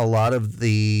that a lot of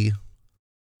the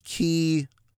key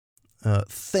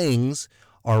things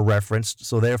are referenced,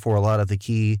 so therefore a lot of the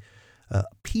key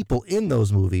people in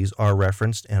those movies are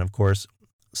referenced, and of course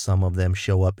some of them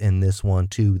show up in this one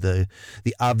too. The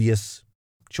obvious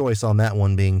choice on that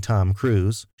one being Tom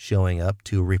Cruise showing up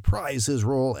to reprise his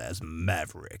role as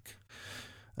Maverick.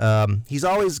 He's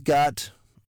always got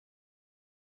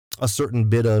a certain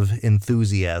bit of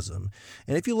enthusiasm.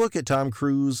 And if you look at Tom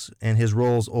Cruise and his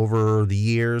roles over the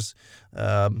years,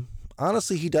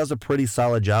 honestly, he does a pretty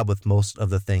solid job with most of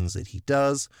the things that he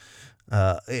does.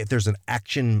 If there's an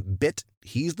action bit,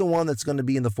 he's the one that's going to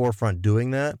be in the forefront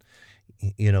doing that.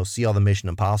 You know, see all the Mission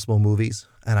Impossible movies.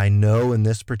 And I know in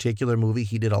this particular movie,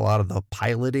 he did a lot of the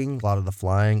piloting, a lot of the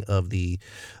flying of the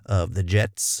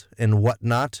jets and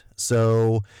whatnot.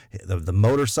 So the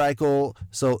motorcycle.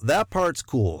 So that part's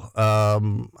cool.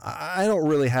 I don't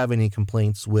really have any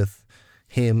complaints with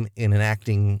him in an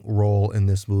acting role in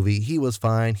this movie. He was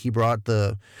fine. He brought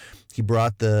the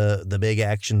big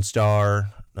action star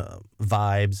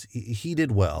vibes. He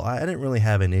did well. I didn't really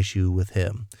have an issue with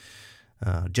him.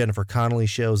 Jennifer Connelly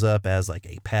shows up as like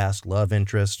a past love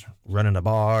interest running a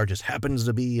bar, just happens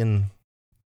to be in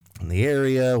the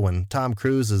area when Tom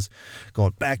Cruise is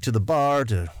going back to the bar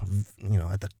to,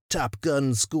 at the Top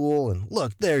Gun school, and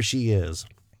look, there she is.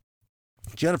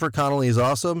 Jennifer Connelly is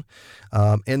awesome.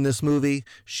 In this movie,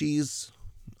 she's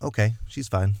okay. She's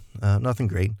fine. Nothing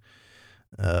great.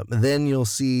 Then you'll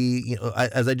see,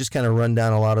 as I just kind of run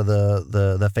down a lot of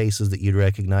the faces that you'd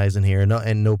recognize in here,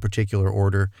 in no particular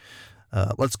order.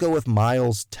 Let's go with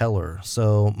Miles Teller.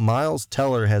 So Miles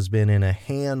Teller has been in a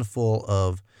handful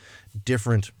of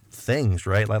different things,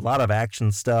 right? Like a lot of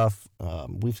action stuff.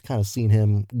 We've kind of seen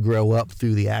him grow up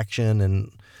through the action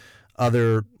and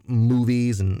other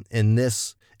movies. And in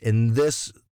this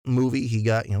movie, he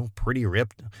got, pretty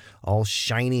ripped, all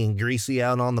shiny and greasy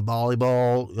out on the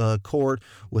volleyball court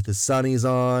with his sunnies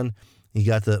on. He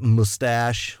got the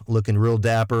mustache looking real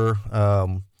dapper.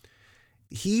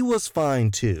 He was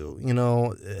fine too.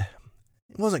 It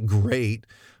wasn't great,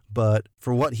 but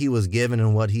for what he was given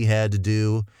and what he had to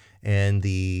do, and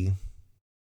the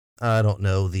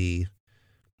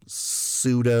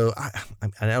pseudo, I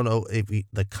don't know if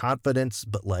the confidence,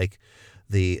 but like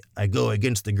I go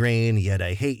against the grain, yet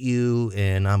I hate you,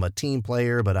 and I'm a team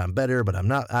player, but I'm better, but I'm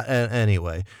not.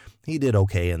 Anyway, he did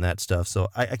okay in that stuff. So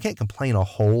I can't complain a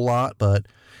whole lot, but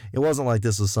it wasn't like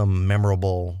this was some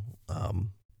memorable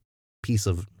piece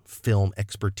of film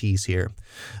expertise here.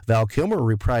 Val Kilmer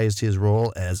reprised his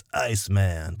role as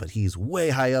Iceman, but he's way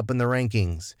high up in the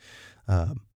rankings.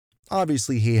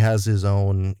 obviously he has his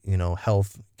own,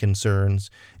 health concerns.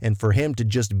 And for him to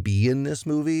just be in this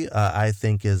movie, I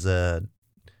think is a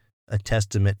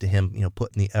testament to him,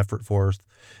 putting the effort forth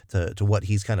to what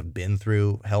he's kind of been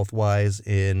through health-wise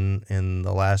in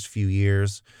the last few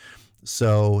years.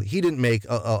 So he didn't make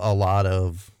a lot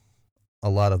of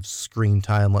screen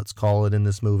time, let's call it, in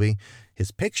this movie.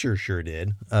 His picture sure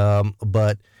did,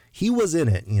 but he was in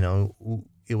it.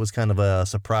 It was kind of a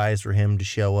surprise for him to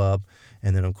show up,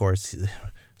 and then of course,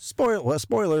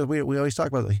 spoilers. We always talk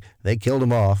about, they killed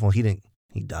him off. Well, he didn't.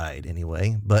 He died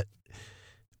anyway, but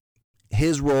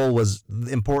his role was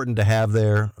important to have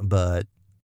there, but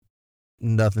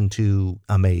nothing too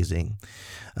amazing.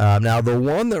 Now, the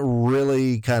one that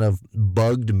really kind of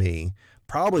bugged me,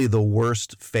 probably the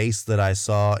worst face that I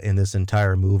saw in this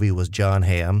entire movie, was John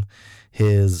Hamm.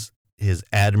 His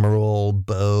Admiral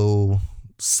Bo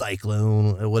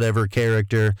Cyclone, whatever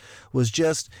character, was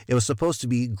just, it was supposed to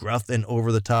be gruff and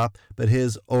over the top, but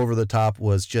his over the top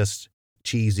was just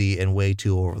cheesy and way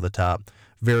too over the top.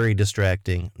 Very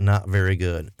distracting, not very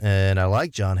good. And I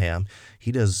like John Hamm.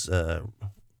 He does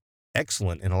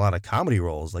excellent in a lot of comedy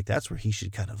roles. Like, that's where he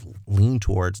should kind of lean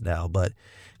towards now. But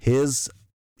his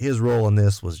role in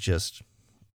this was just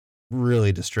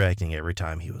really distracting every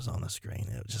time he was on the screen.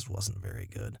 It just wasn't very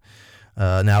good.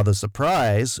 Now, the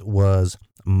surprise was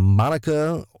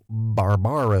Monica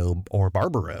Barbaro.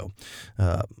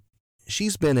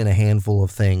 She's been in a handful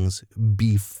of things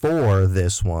before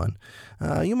this one.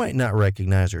 You might not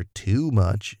recognize her too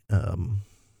much.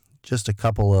 Just a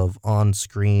couple of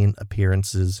on-screen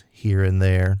appearances here and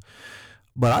there.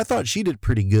 But I thought she did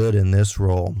pretty good in this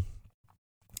role.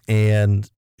 And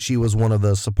she was one of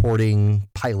the supporting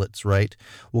pilots, right?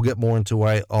 We'll get more into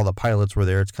why all the pilots were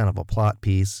there. It's kind of a plot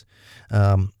piece.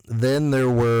 Then there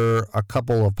were a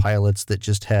couple of pilots that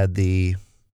just had the,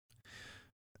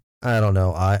 I don't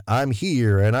know, I'm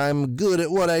here and I'm good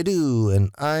at what I do, and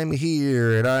I'm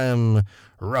here and I'm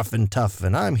rough and tough,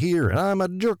 and I'm here and I'm a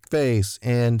jerk face.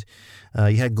 And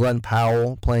you had Glenn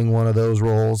Powell playing one of those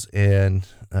roles, and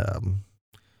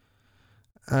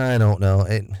I don't know.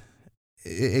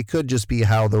 It could just be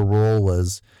how the role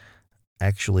was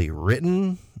actually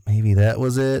written. Maybe that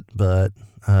was it, but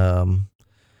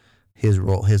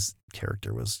his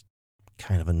character was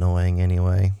kind of annoying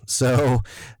anyway. So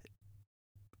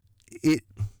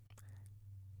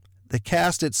the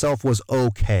cast itself was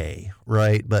okay,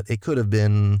 right? But it could have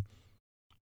been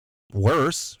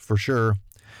worse for sure,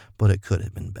 but it could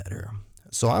have been better.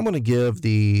 So I'm going to give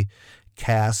the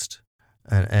cast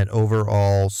an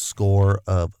overall score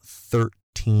of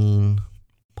 13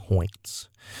 points.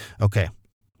 Okay,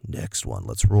 next one.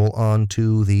 Let's roll on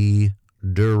to the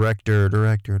director.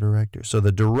 So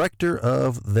the director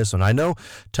of this one, I know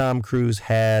Tom Cruise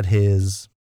had his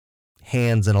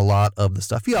hands in a lot of the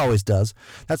stuff. He always does.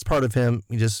 That's part of him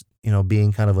just,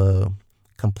 being kind of a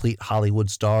complete Hollywood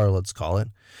star, let's call it.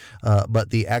 But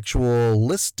the actual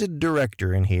listed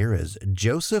director in here is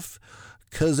Joseph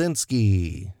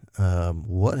Kosinski.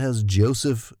 What has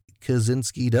Joseph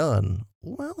Kosinski done?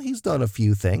 Well, he's done a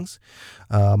few things.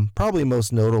 Probably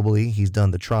most notably, he's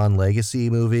done the Tron Legacy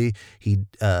movie. He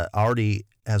already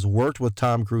has worked with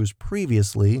Tom Cruise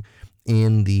previously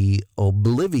in the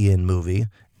Oblivion movie.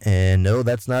 And no,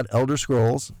 that's not Elder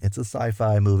Scrolls. It's a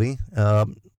sci-fi movie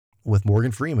with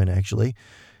Morgan Freeman, actually.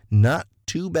 Not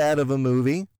too bad of a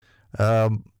movie.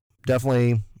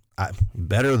 Definitely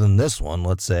better than this one,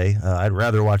 let's say. I'd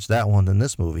rather watch that one than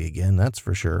this movie again, that's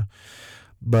for sure.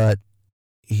 But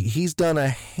he's done a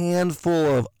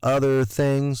handful of other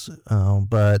things,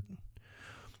 but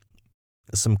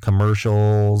some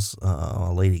commercials,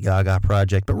 a Lady Gaga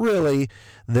project. But really,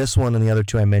 this one and the other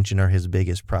two I mentioned are his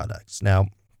biggest products. Now,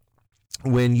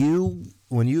 when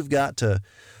you've got to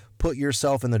put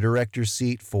yourself in the director's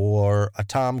seat for a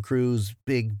Tom Cruise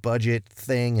big budget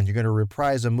thing, and you're going to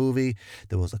reprise a movie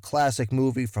that was a classic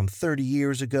movie from 30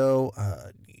 years ago,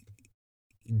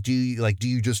 do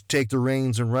you just take the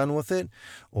reins and run with it,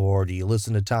 or do you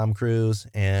listen to Tom Cruise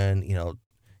and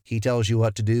he tells you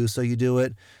what to do, so you do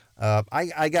it?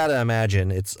 I gotta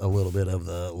imagine it's a little bit of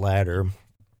the latter.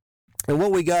 And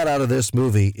what we got out of this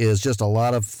movie is just a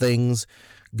lot of things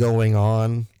going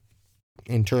on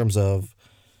in terms of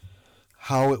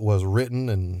how it was written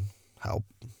and how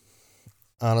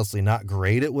honestly not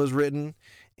great it was written,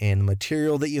 and the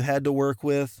material that you had to work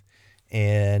with.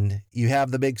 And you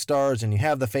have the big stars and you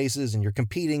have the faces and you're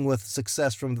competing with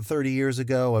success from 30 years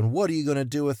ago. And what are you going to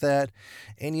do with that?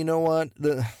 And you know what?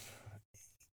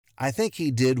 I think he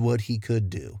did what he could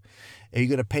do. Are you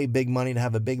going to pay big money to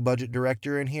have a big budget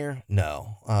director in here?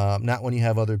 No, not when you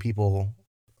have other people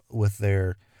with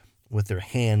their with their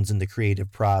hands in the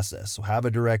creative process. So have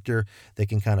a director that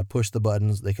can kind of push the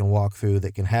buttons, they can walk through,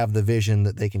 that can have the vision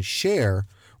that they can share,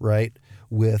 right,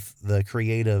 with the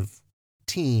creative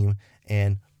team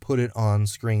and put it on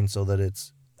screen so that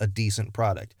it's a decent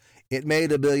product. It made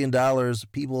 $1 billion.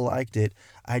 People liked it.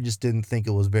 I just didn't think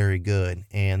it was very good.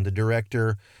 And the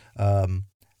director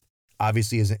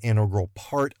obviously is an integral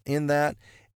part in that.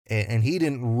 And he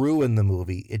didn't ruin the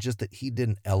movie. It's just that he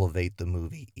didn't elevate the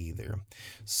movie either.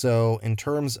 So in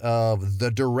terms of the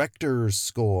director's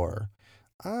score,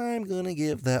 I'm going to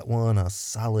give that one a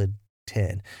solid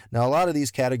 10. Now, a lot of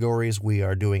these categories we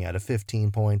are doing out of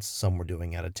 15 points. Some we're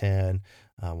doing out of 10.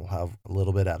 We'll have a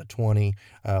little bit out of 20.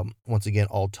 Once again,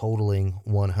 all totaling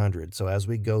 100. So as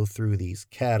we go through these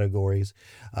categories,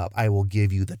 I will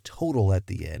give you the total at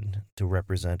the end to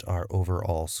represent our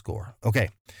overall score.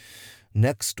 Okay.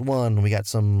 Next one, we got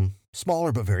some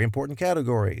smaller but very important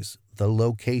categories. The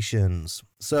locations.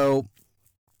 So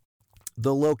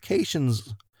the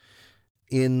locations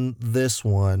in this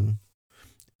one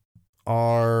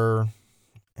are,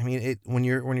 I mean, when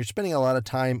you're spending a lot of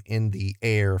time in the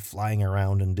air, flying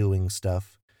around and doing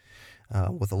stuff,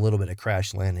 with a little bit of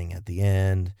crash landing at the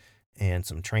end and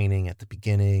some training at the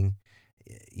beginning,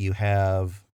 you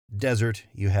have desert,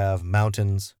 you have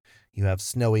mountains, you have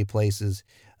snowy places,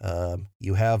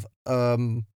 you have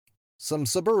some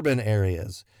suburban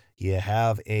areas, you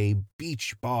have a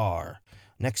beach bar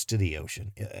next to the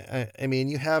ocean. I mean,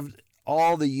 you have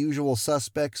all the usual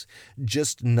suspects,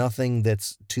 just nothing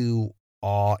that's too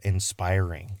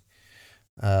awe-inspiring.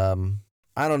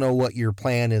 I don't know what your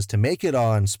plan is to make it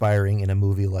awe-inspiring in a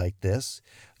movie like this.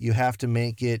 You have to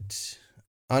make it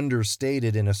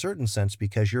understated in a certain sense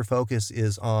because your focus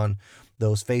is on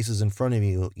those faces in front of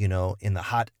you, you know, in the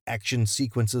hot action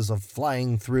sequences of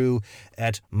flying through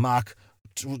at Mach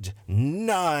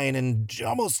 9 and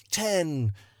almost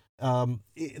 10.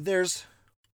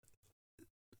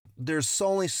 There's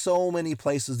only so many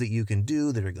places that you can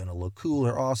do that are going to look cool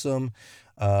or awesome.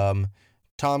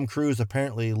 Tom Cruise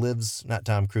apparently lives, not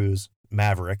Tom Cruise,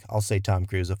 Maverick, I'll say Tom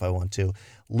Cruise if I want to,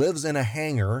 lives in a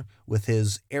hangar with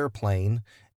his airplane,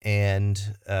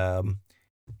 and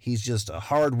he's just a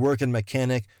hard-working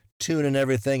mechanic, tuning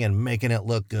everything and making it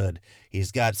look good.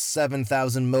 He's got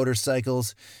 7,000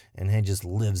 motorcycles, and he just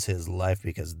lives his life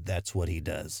because that's what he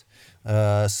does.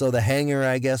 So the hangar,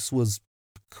 I guess, was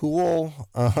cool.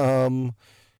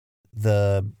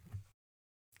 The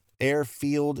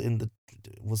airfield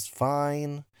was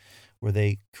fine, where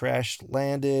they crashed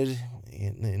landed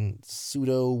in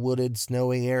pseudo wooded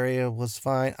snowy area was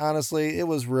fine. Honestly, it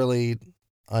was really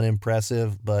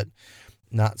unimpressive, but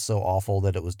not so awful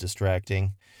that it was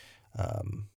distracting.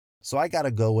 So I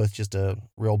gotta go with just a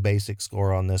real basic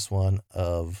score on this one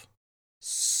of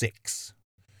 6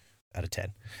 out of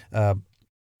 10.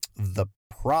 The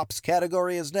props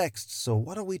category is next. So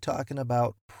what are we talking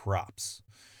about props?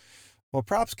 Well,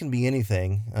 props can be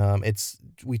anything.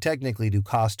 We technically do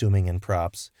costuming and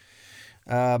props.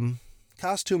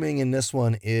 Costuming in this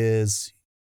one is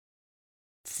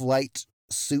flight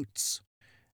suits,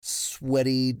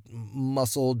 sweaty,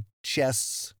 muscled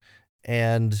chests,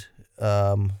 and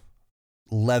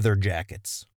leather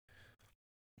jackets.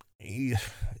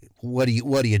 What are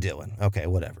you doing? Okay,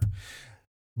 whatever.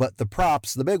 But the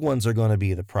props, the big ones are going to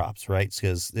be the props, right?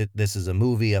 Because this is a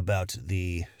movie about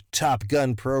the Top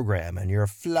Gun program, and you're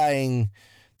flying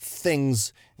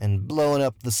things and blowing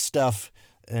up the stuff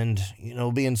and, you know,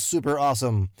 being super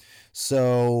awesome.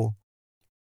 So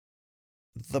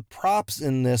the props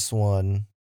in this one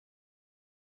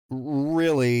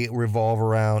really revolve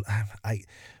around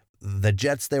the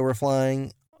jets they were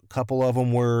flying. A couple of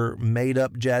them were made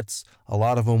up jets. A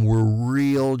lot of them were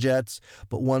real jets,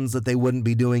 but ones that they wouldn't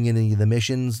be doing any of the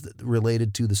missions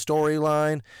related to the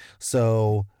storyline.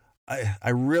 So I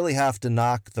really have to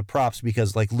knock the props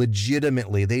because, like,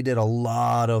 legitimately, they did a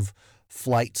lot of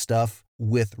flight stuff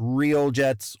with real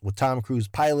jets, with Tom Cruise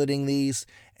piloting these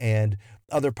and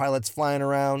other pilots flying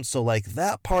around. So, like,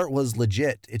 that part was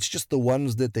legit. It's just the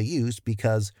ones that they used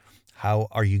because how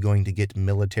are you going to get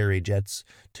military jets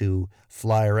to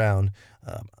fly around?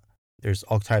 There's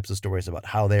all types of stories about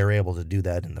how they were able to do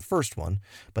that in the first one,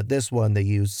 but this one they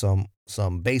used some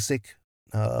basic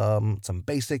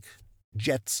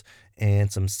jets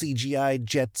and some CGI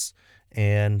jets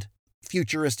and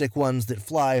futuristic ones that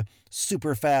fly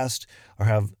super fast or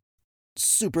have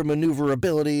super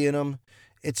maneuverability in them.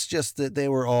 It's just that they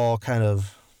were all kind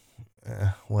of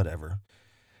whatever.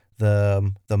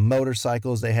 The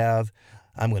motorcycles they have,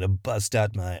 I'm going to bust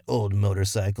out my old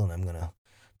motorcycle and I'm going to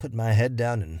put my head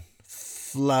down and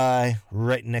fly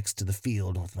right next to the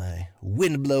field with my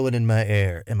wind blowing in my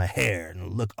hair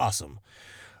and look awesome.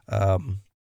 The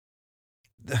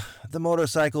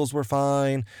motorcycles were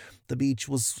fine. The beach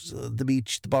was the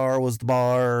beach. The bar was the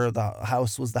bar. The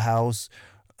house was the house.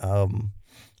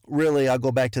 Really, I'll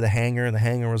go back to the hangar. The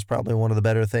hangar was probably one of the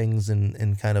better things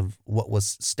in kind of what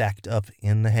was stacked up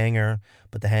in the hangar.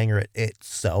 But the hangar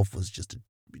itself was just a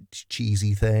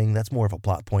cheesy thing. That's more of a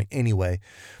plot point anyway.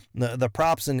 The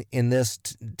props in this,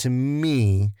 to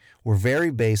me, were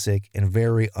very basic and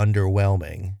very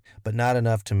underwhelming, but not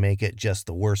enough to make it just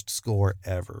the worst score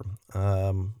ever.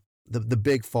 The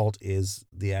big fault is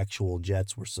the actual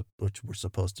jets, which were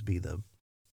supposed to be the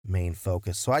main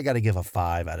focus. So I got to give a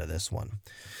 5 out of this one.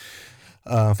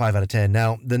 5 out of 10.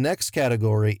 Now, the next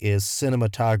category is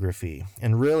cinematography.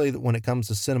 And really, when it comes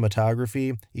to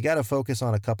cinematography, you got to focus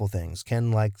on a couple things.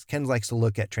 Ken likes to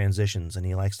look at transitions, and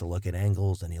he likes to look at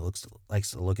angles, and he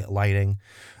likes to look at lighting.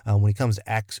 When it comes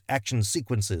to action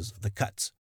sequences, the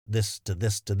cuts, this to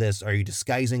this to this, are you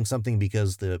disguising something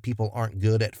because the people aren't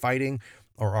good at fighting?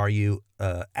 Or are you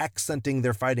accenting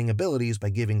their fighting abilities by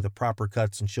giving the proper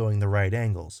cuts and showing the right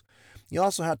angles? You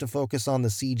also have to focus on the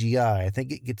CGI. I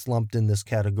think it gets lumped in this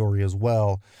category as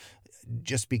well,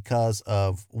 just because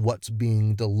of what's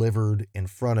being delivered in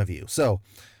front of you. So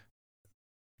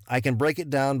I can break it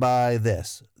down by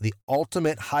this. The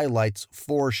ultimate highlights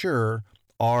for sure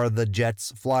are the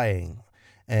jets flying,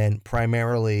 and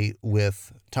primarily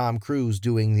with Tom Cruise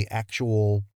doing the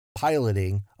actual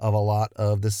piloting of a lot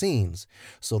of the scenes.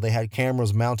 So they had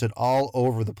cameras mounted all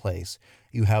over the place.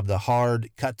 You have the hard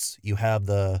cuts, you have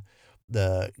the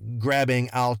grabbing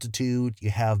altitude, you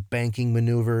have banking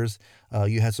maneuvers,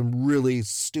 you had some really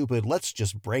stupid let's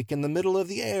just break in the middle of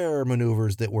the air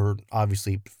maneuvers that were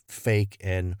obviously fake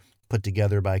and put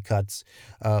together by cuts.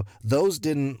 Those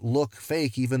didn't look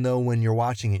fake, even though when you're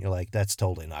watching it you're like, that's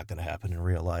totally not going to happen in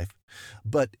real life.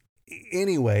 But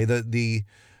anyway, the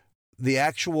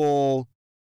actual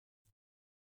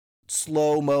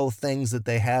slow-mo things that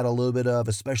they had a little bit of,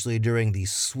 especially during the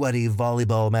sweaty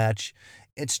volleyball match,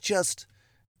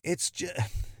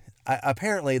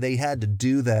 apparently they had to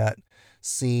do that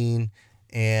scene,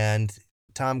 and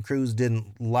Tom Cruise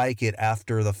didn't like it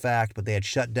after the fact, but they had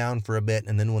shut down for a bit,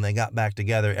 and then when they got back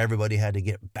together, everybody had to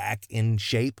get back in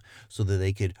shape so that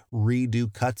they could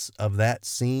redo cuts of that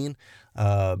scene.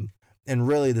 And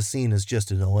really, the scene is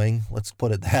just annoying. Let's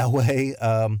put it that way.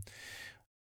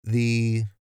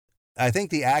 I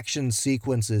think the action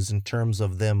sequences in terms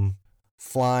of them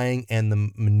flying and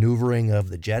the maneuvering of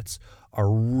the jets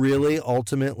are really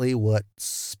ultimately what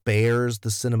spares the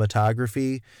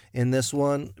cinematography in this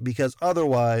one, because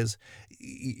otherwise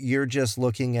you're just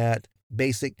looking at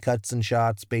basic cuts and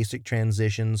shots, basic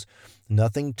transitions,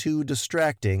 nothing too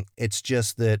distracting. It's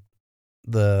just that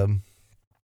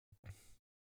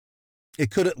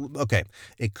it could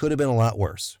have been a lot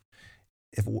worse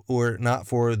if it were not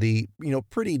for the,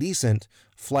 pretty decent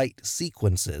flight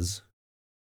sequences.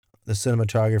 The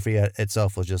cinematography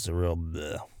itself was just a real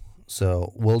bleh.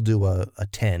 So we'll do a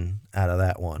 10 out of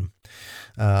that one.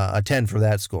 A 10 for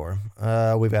that score.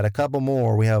 We've got a couple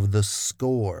more. We have the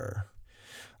score.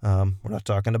 We're not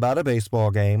talking about a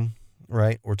baseball game,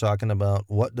 right? We're talking about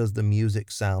what does the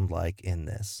music sound like in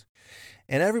this.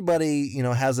 And everybody,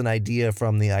 has an idea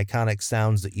from the iconic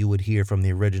sounds that you would hear from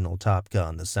the original Top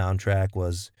Gun. The soundtrack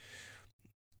was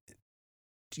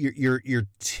your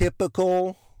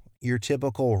typical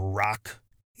rock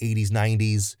 80s,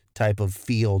 90s type of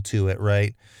feel to it,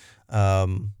 right?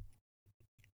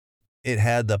 It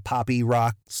had the poppy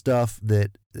rock stuff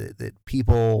that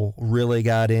people really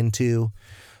got into.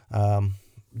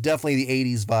 Definitely the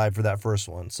 80s vibe for that first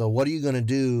one. So what are you going to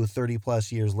do 30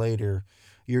 plus years later?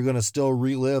 You're going to still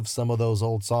relive some of those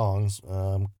old songs.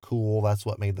 Cool. That's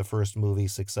what made the first movie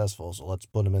successful. So let's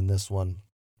put them in this one.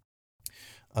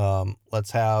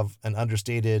 Let's have an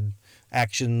understated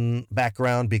action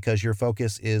background because your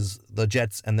focus is the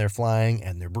jets and they're flying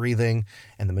and they're breathing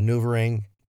and the maneuvering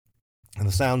and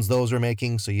the sounds those are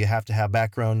making. So you have to have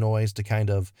background noise to kind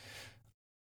of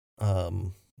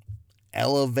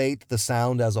elevate the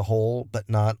sound as a whole, but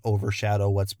not overshadow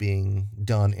what's being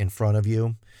done in front of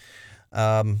you.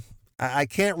 I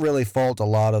can't really fault a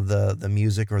lot of the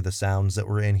music or the sounds that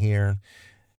were in here.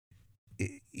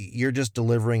 You're just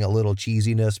delivering a little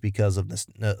cheesiness because of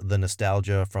the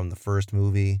nostalgia from the first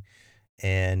movie.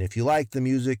 And if you like the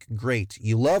music, great.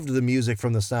 You loved the music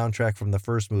from the soundtrack from the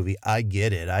first movie. I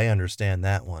get it. I understand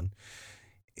that one.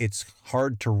 It's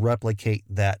hard to replicate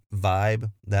that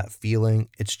vibe, that feeling.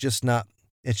 It's just not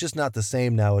the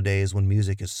same nowadays when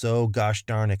music is so gosh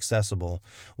darn accessible.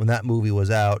 When that movie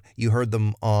was out, you heard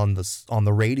them on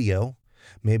the radio.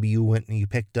 Maybe you went and you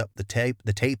picked up the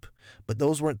tape, but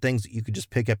those weren't things that you could just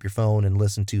pick up your phone and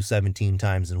listen to 17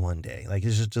 times in one day. Like,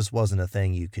 it just wasn't a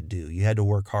thing you could do. You had to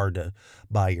work hard to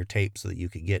buy your tape so that you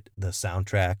could get the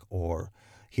soundtrack or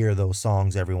hear those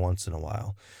songs every once in a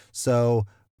while. So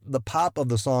the pop of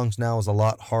the songs now is a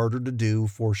lot harder to do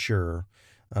for sure.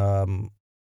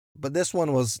 But this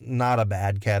one was not a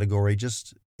bad category,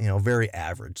 just, very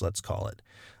average, let's call it.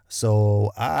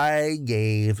 So I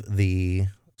gave the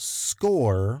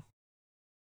score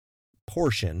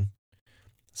portion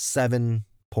 7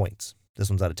 points. This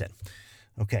one's out of 10.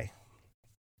 Okay.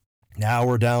 Now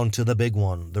we're down to the big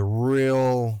one, the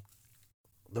real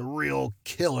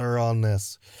killer on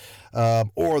this,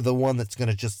 or the one that's going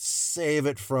to just save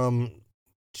it from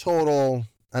total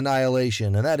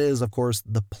annihilation, and that is, of course,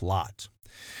 the plot.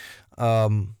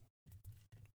 The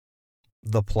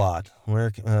plot.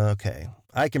 Okay,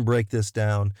 I can break this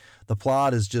down. The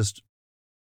plot is just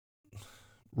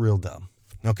real dumb.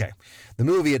 Okay, the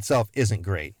movie itself isn't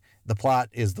great. The plot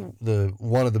is the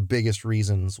one of the biggest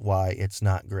reasons why it's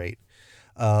not great.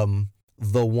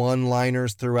 The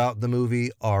one-liners throughout the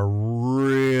movie are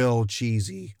real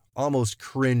cheesy, almost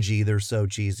cringy. They're so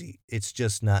cheesy. It's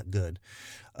just not good.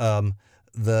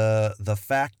 The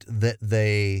fact that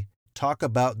they talk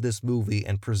about this movie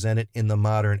and present it in the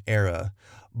modern era,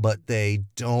 but they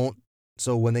don't.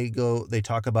 So when they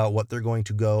talk about what they're going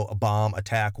to go, a bomb,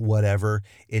 attack, whatever,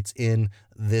 it's in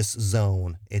this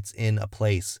zone. It's in a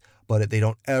place, but they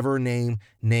don't ever name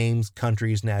names,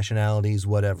 countries, nationalities,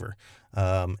 whatever.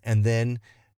 And then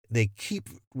they keep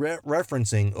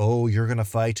referencing, oh, you're going to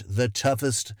fight the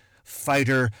toughest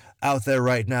fighter out there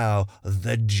right now,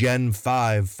 the Gen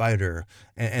 5 fighter.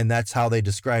 And that's how they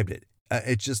described it.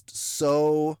 It's just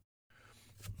so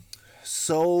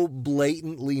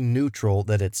blatantly neutral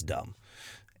that it's dumb.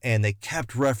 And they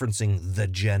kept referencing the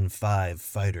Gen 5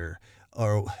 fighter,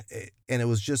 and it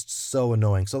was just so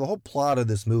annoying. So the whole plot of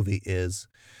this movie is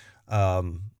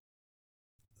the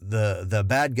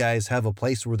bad guys have a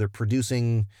place where they're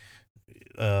producing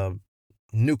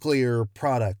nuclear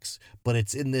products, but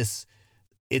it's in this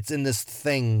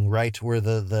thing, right,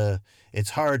 where it's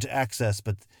hard to access,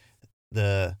 but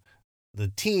the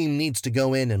team needs to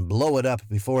go in and blow it up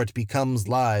before it becomes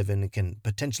live, and it can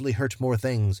potentially hurt more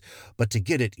things. But to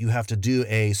get it, you have to do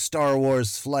a Star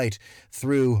Wars flight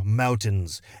through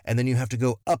mountains, and then you have to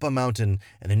go up a mountain,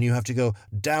 and then you have to go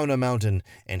down a mountain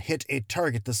and hit a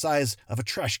target the size of a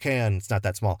trash can. It's not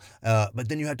that small. But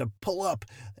then you have to pull up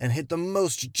and hit the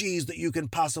most G's that you can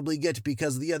possibly get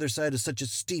because the other side is such a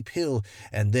steep hill.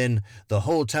 And then the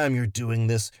whole time you're doing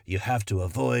this, you have to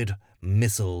avoid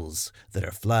missiles that are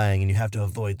flying, and you have to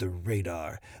avoid the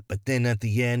radar. But then at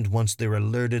the end, once they're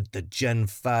alerted, the Gen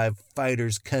 5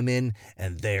 fighters come in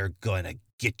and they're going to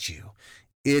get you.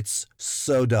 It's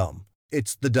so dumb.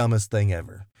 It's the dumbest thing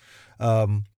ever.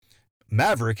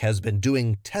 Maverick has been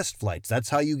doing test flights. That's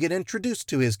how you get introduced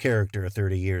to his character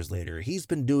 30 years later. He's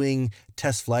been doing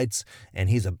test flights, and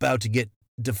he's about to get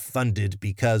defunded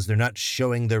because they're not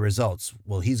showing the results.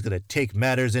 Well, he's going to take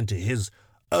matters into his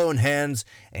own hands,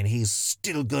 and he's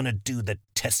still gonna do the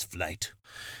test flight.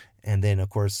 And then, of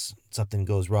course, something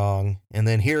goes wrong, and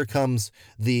then here comes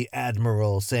the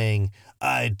Admiral saying,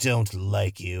 I don't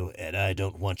like you, and I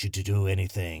don't want you to do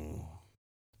anything.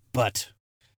 But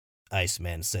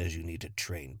Iceman says you need to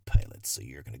train pilots, so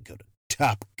you're gonna go to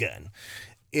Top Gun.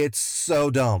 It's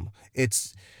so dumb.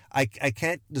 I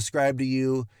can't describe to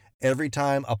you, every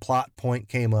time a plot point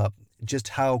came up, just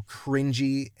how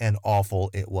cringy and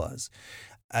awful it was.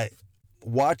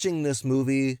 Watching this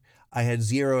movie, I had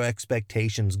zero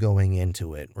expectations going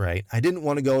into it, right? I didn't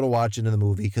want to go to watch it in the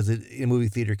movie in movie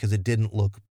theater because it didn't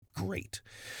look great.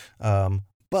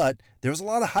 But there was a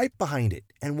lot of hype behind it.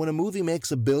 And when a movie makes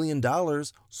 $1 billion,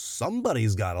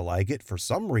 somebody's got to like it for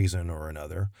some reason or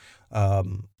another. But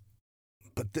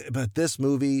this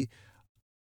movie,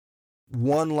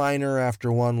 one-liner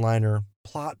after one-liner,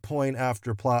 plot point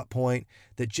after plot point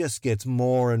that just gets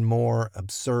more and more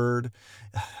absurd.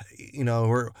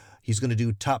 He's going to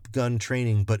do Top Gun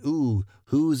training, but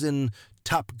who's in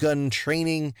Top Gun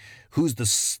training? Who's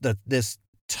this not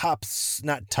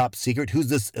top secret? Who's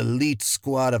this elite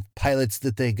squad of pilots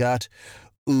that they got?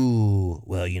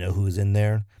 Well, you know who's in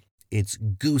there? It's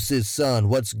Goose's son.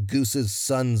 What's Goose's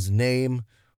son's name?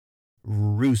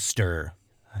 Rooster.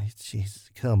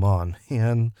 Jeez, come on,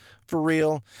 man. For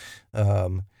real?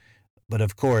 But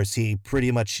of course, he pretty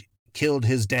much killed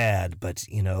his dad, but,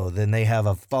 then they have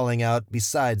a falling out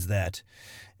besides that.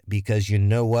 Because you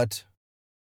know what?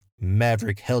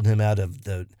 Maverick held him out of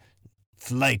the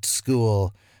flight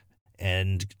school,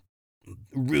 and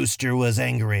Rooster was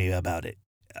angry about it.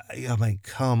 I mean,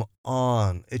 come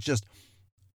on. It's just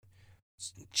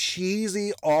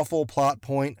cheesy, awful plot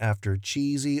point after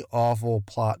cheesy, awful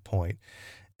plot point.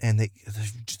 And they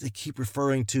keep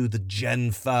referring to the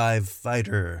Gen 5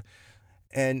 fighter.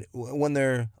 And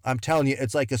when I'm telling you,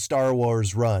 it's like a Star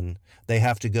Wars run. They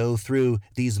have to go through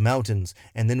these mountains,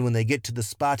 and then when they get to the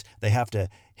spot, they have to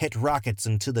hit rockets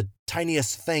into the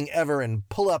tiniest thing ever and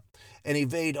pull up and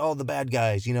evade all the bad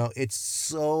guys. It's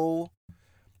so...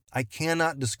 I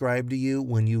cannot describe to you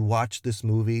when you watch this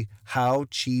movie how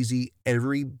cheesy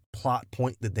every plot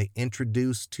point that they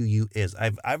introduce to you is.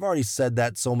 I've already said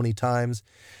that so many times,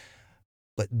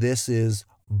 but this is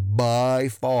by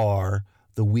far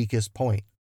the weakest point.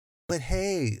 But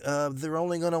hey, they're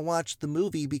only going to watch the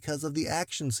movie because of the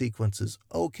action sequences.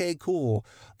 Okay, cool.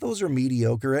 Those are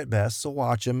mediocre at best, so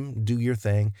watch them, do your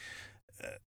thing.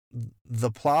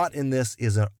 The plot in this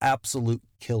is an absolute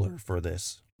killer for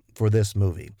this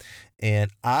movie.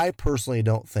 And I personally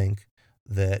don't think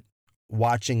that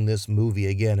watching this movie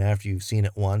again after you've seen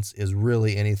it once is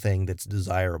really anything that's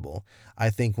desirable. I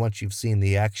think once you've seen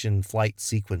the action flight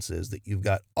sequences that you've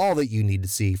got all that you need to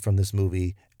see from this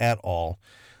movie at all.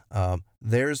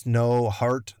 There's no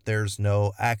heart, there's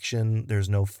no action, there's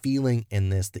no feeling in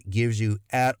this that gives you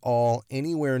at all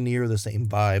anywhere near the same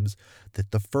vibes that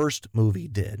the first movie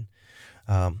did.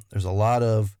 There's a lot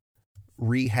of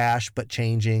rehash but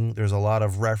changing. There's a lot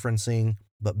of referencing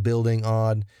but building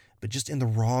on, but just in the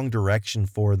wrong direction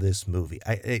for this movie.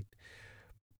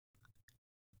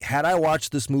 Had I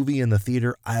watched this movie in the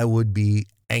theater, I would be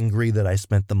angry that I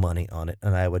spent the money on it,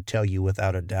 and I would tell you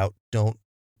without a doubt, don't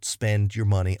spend your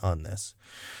money on this.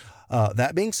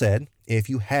 That being said, if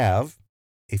you have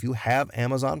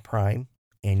Amazon Prime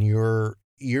and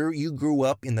you grew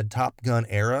up in the Top Gun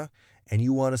era and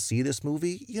you want to see this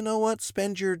movie, you know what?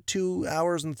 Spend your 2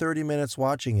 hours and 30 minutes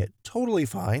watching it. Totally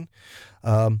fine.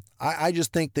 I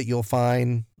just think that you'll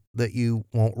find that you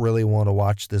won't really want to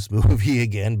watch this movie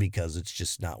again because it's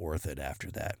just not worth it after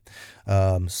that.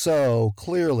 So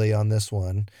clearly on this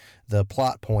one, the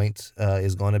plot point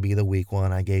is going to be the weak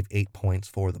one. I gave 8 points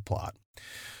for the plot.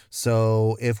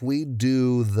 So if we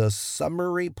do the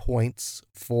summary points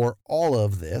for all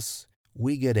of this,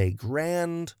 we get a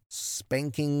grand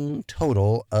spanking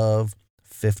total of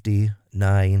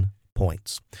 59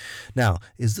 points. Now,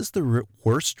 is this the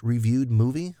worst reviewed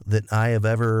movie that I have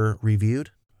ever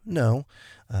reviewed? No.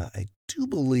 I do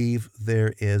believe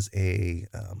there is a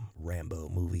Rambo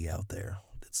movie out there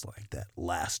that's like that,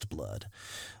 Last Blood.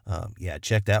 Yeah,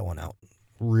 check that one out.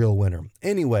 Real winner.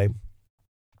 Anyway,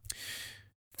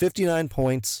 59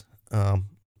 points.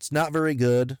 It's not very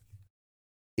good.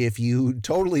 If you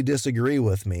totally disagree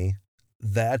with me,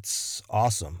 that's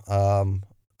awesome.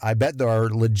 I bet there are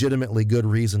legitimately good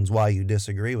reasons why you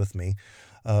disagree with me.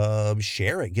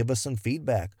 Share it. Give us some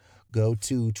feedback. Go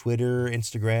to Twitter,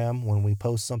 Instagram when we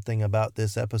post something about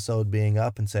this episode being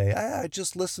up and say, I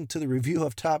just listened to the review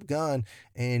of Top Gun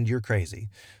and you're crazy.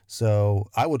 So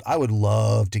I would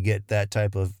love to get that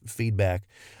type of feedback.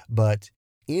 But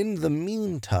in the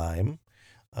meantime,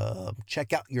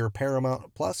 check out your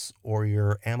Paramount Plus or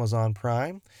your Amazon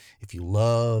Prime. If you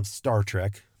love Star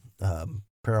Trek,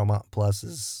 Paramount Plus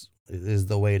is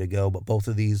the way to go. But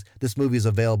this movie is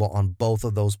available on both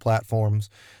of those platforms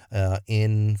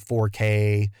in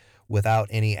 4K without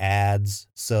any ads.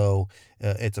 So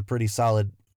it's a pretty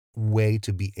solid way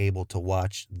to be able to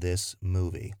watch this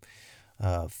movie.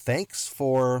 Thanks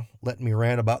for letting me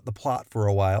rant about the plot for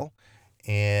a while.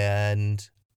 And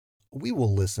we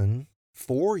will listen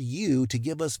for you to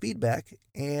give us feedback,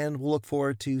 and we'll look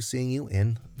forward to seeing you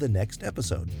in the next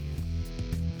episode.